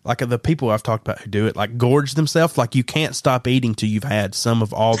 like the people I've talked about who do it, like gorge themselves. Like you can't stop eating till you've had some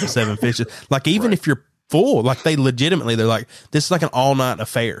of all the seven fishes. Like even if you're full. Like they legitimately, they're like, this is like an all night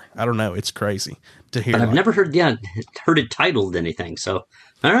affair. I don't know. It's crazy to hear. But I've like, never heard it titled anything. So,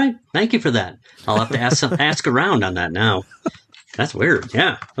 all right. Thank you for that. I'll have to ask around on that now. That's weird.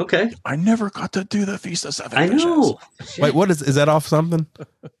 Yeah. Okay. I never got to do the Feast of Seven I Fishes. know. Wait, what is that off something?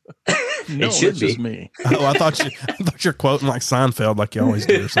 No, It should it's be. just me. Oh, I thought you're quoting like Seinfeld, like you always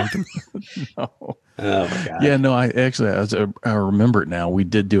do or something. No. Oh my God. Yeah, no, I remember it now. We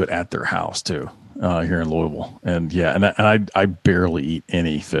did do it at their house too, here in Louisville, and yeah, and I barely eat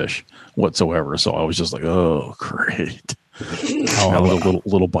any fish whatsoever, so I was just like, oh, great. Oh, I had a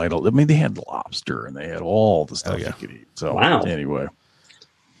little bite. I mean, they had lobster and they had all the stuff yeah. you could eat. So Wow. anyway,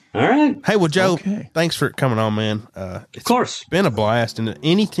 All right. Hey, well, Joe, Okay. thanks for coming on, man. Of course. It's been a blast. And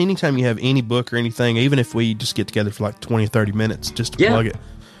anytime you have any book or anything, even if we just get together for like 20 or 30 minutes just to Yeah. plug it,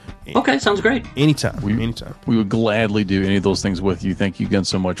 Okay. Sounds great. anytime. Anytime. we would gladly do any of those things with you. Thank you again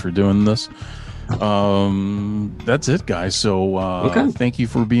so much for doing this. That's it, guys. So Okay. thank you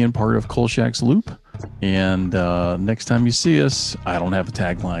for being part of Kolchak's Loop. And next time you see us, I don't have a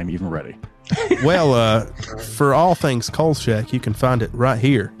tagline even ready. Well, for all things Kolchak, you can find it right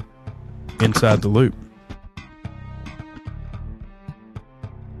here inside the loop.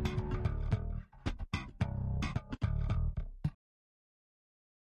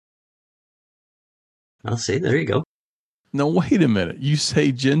 I'll see. There you go. No, wait a minute. You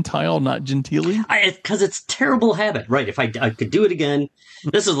say Gentile, not Gentili? Because it's a terrible habit. Right. If I could do it again,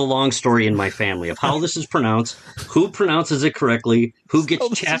 this is a long story in my family of how this is pronounced, who pronounces it correctly, who gets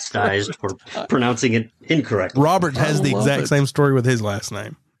this is chastised for pronouncing it incorrectly. Robert has the love exact it. same story with his last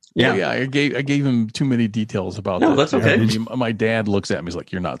name. Yeah. Oh, yeah. I gave him too many details about No, that. that's okay. I mean, my dad looks at me. He's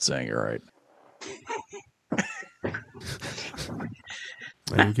like, "You're not saying it right."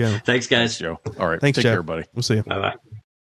 There you go. Thanks, guys. Joe. All right. Thanks, Take Joe. care, buddy. We'll see you. Bye bye.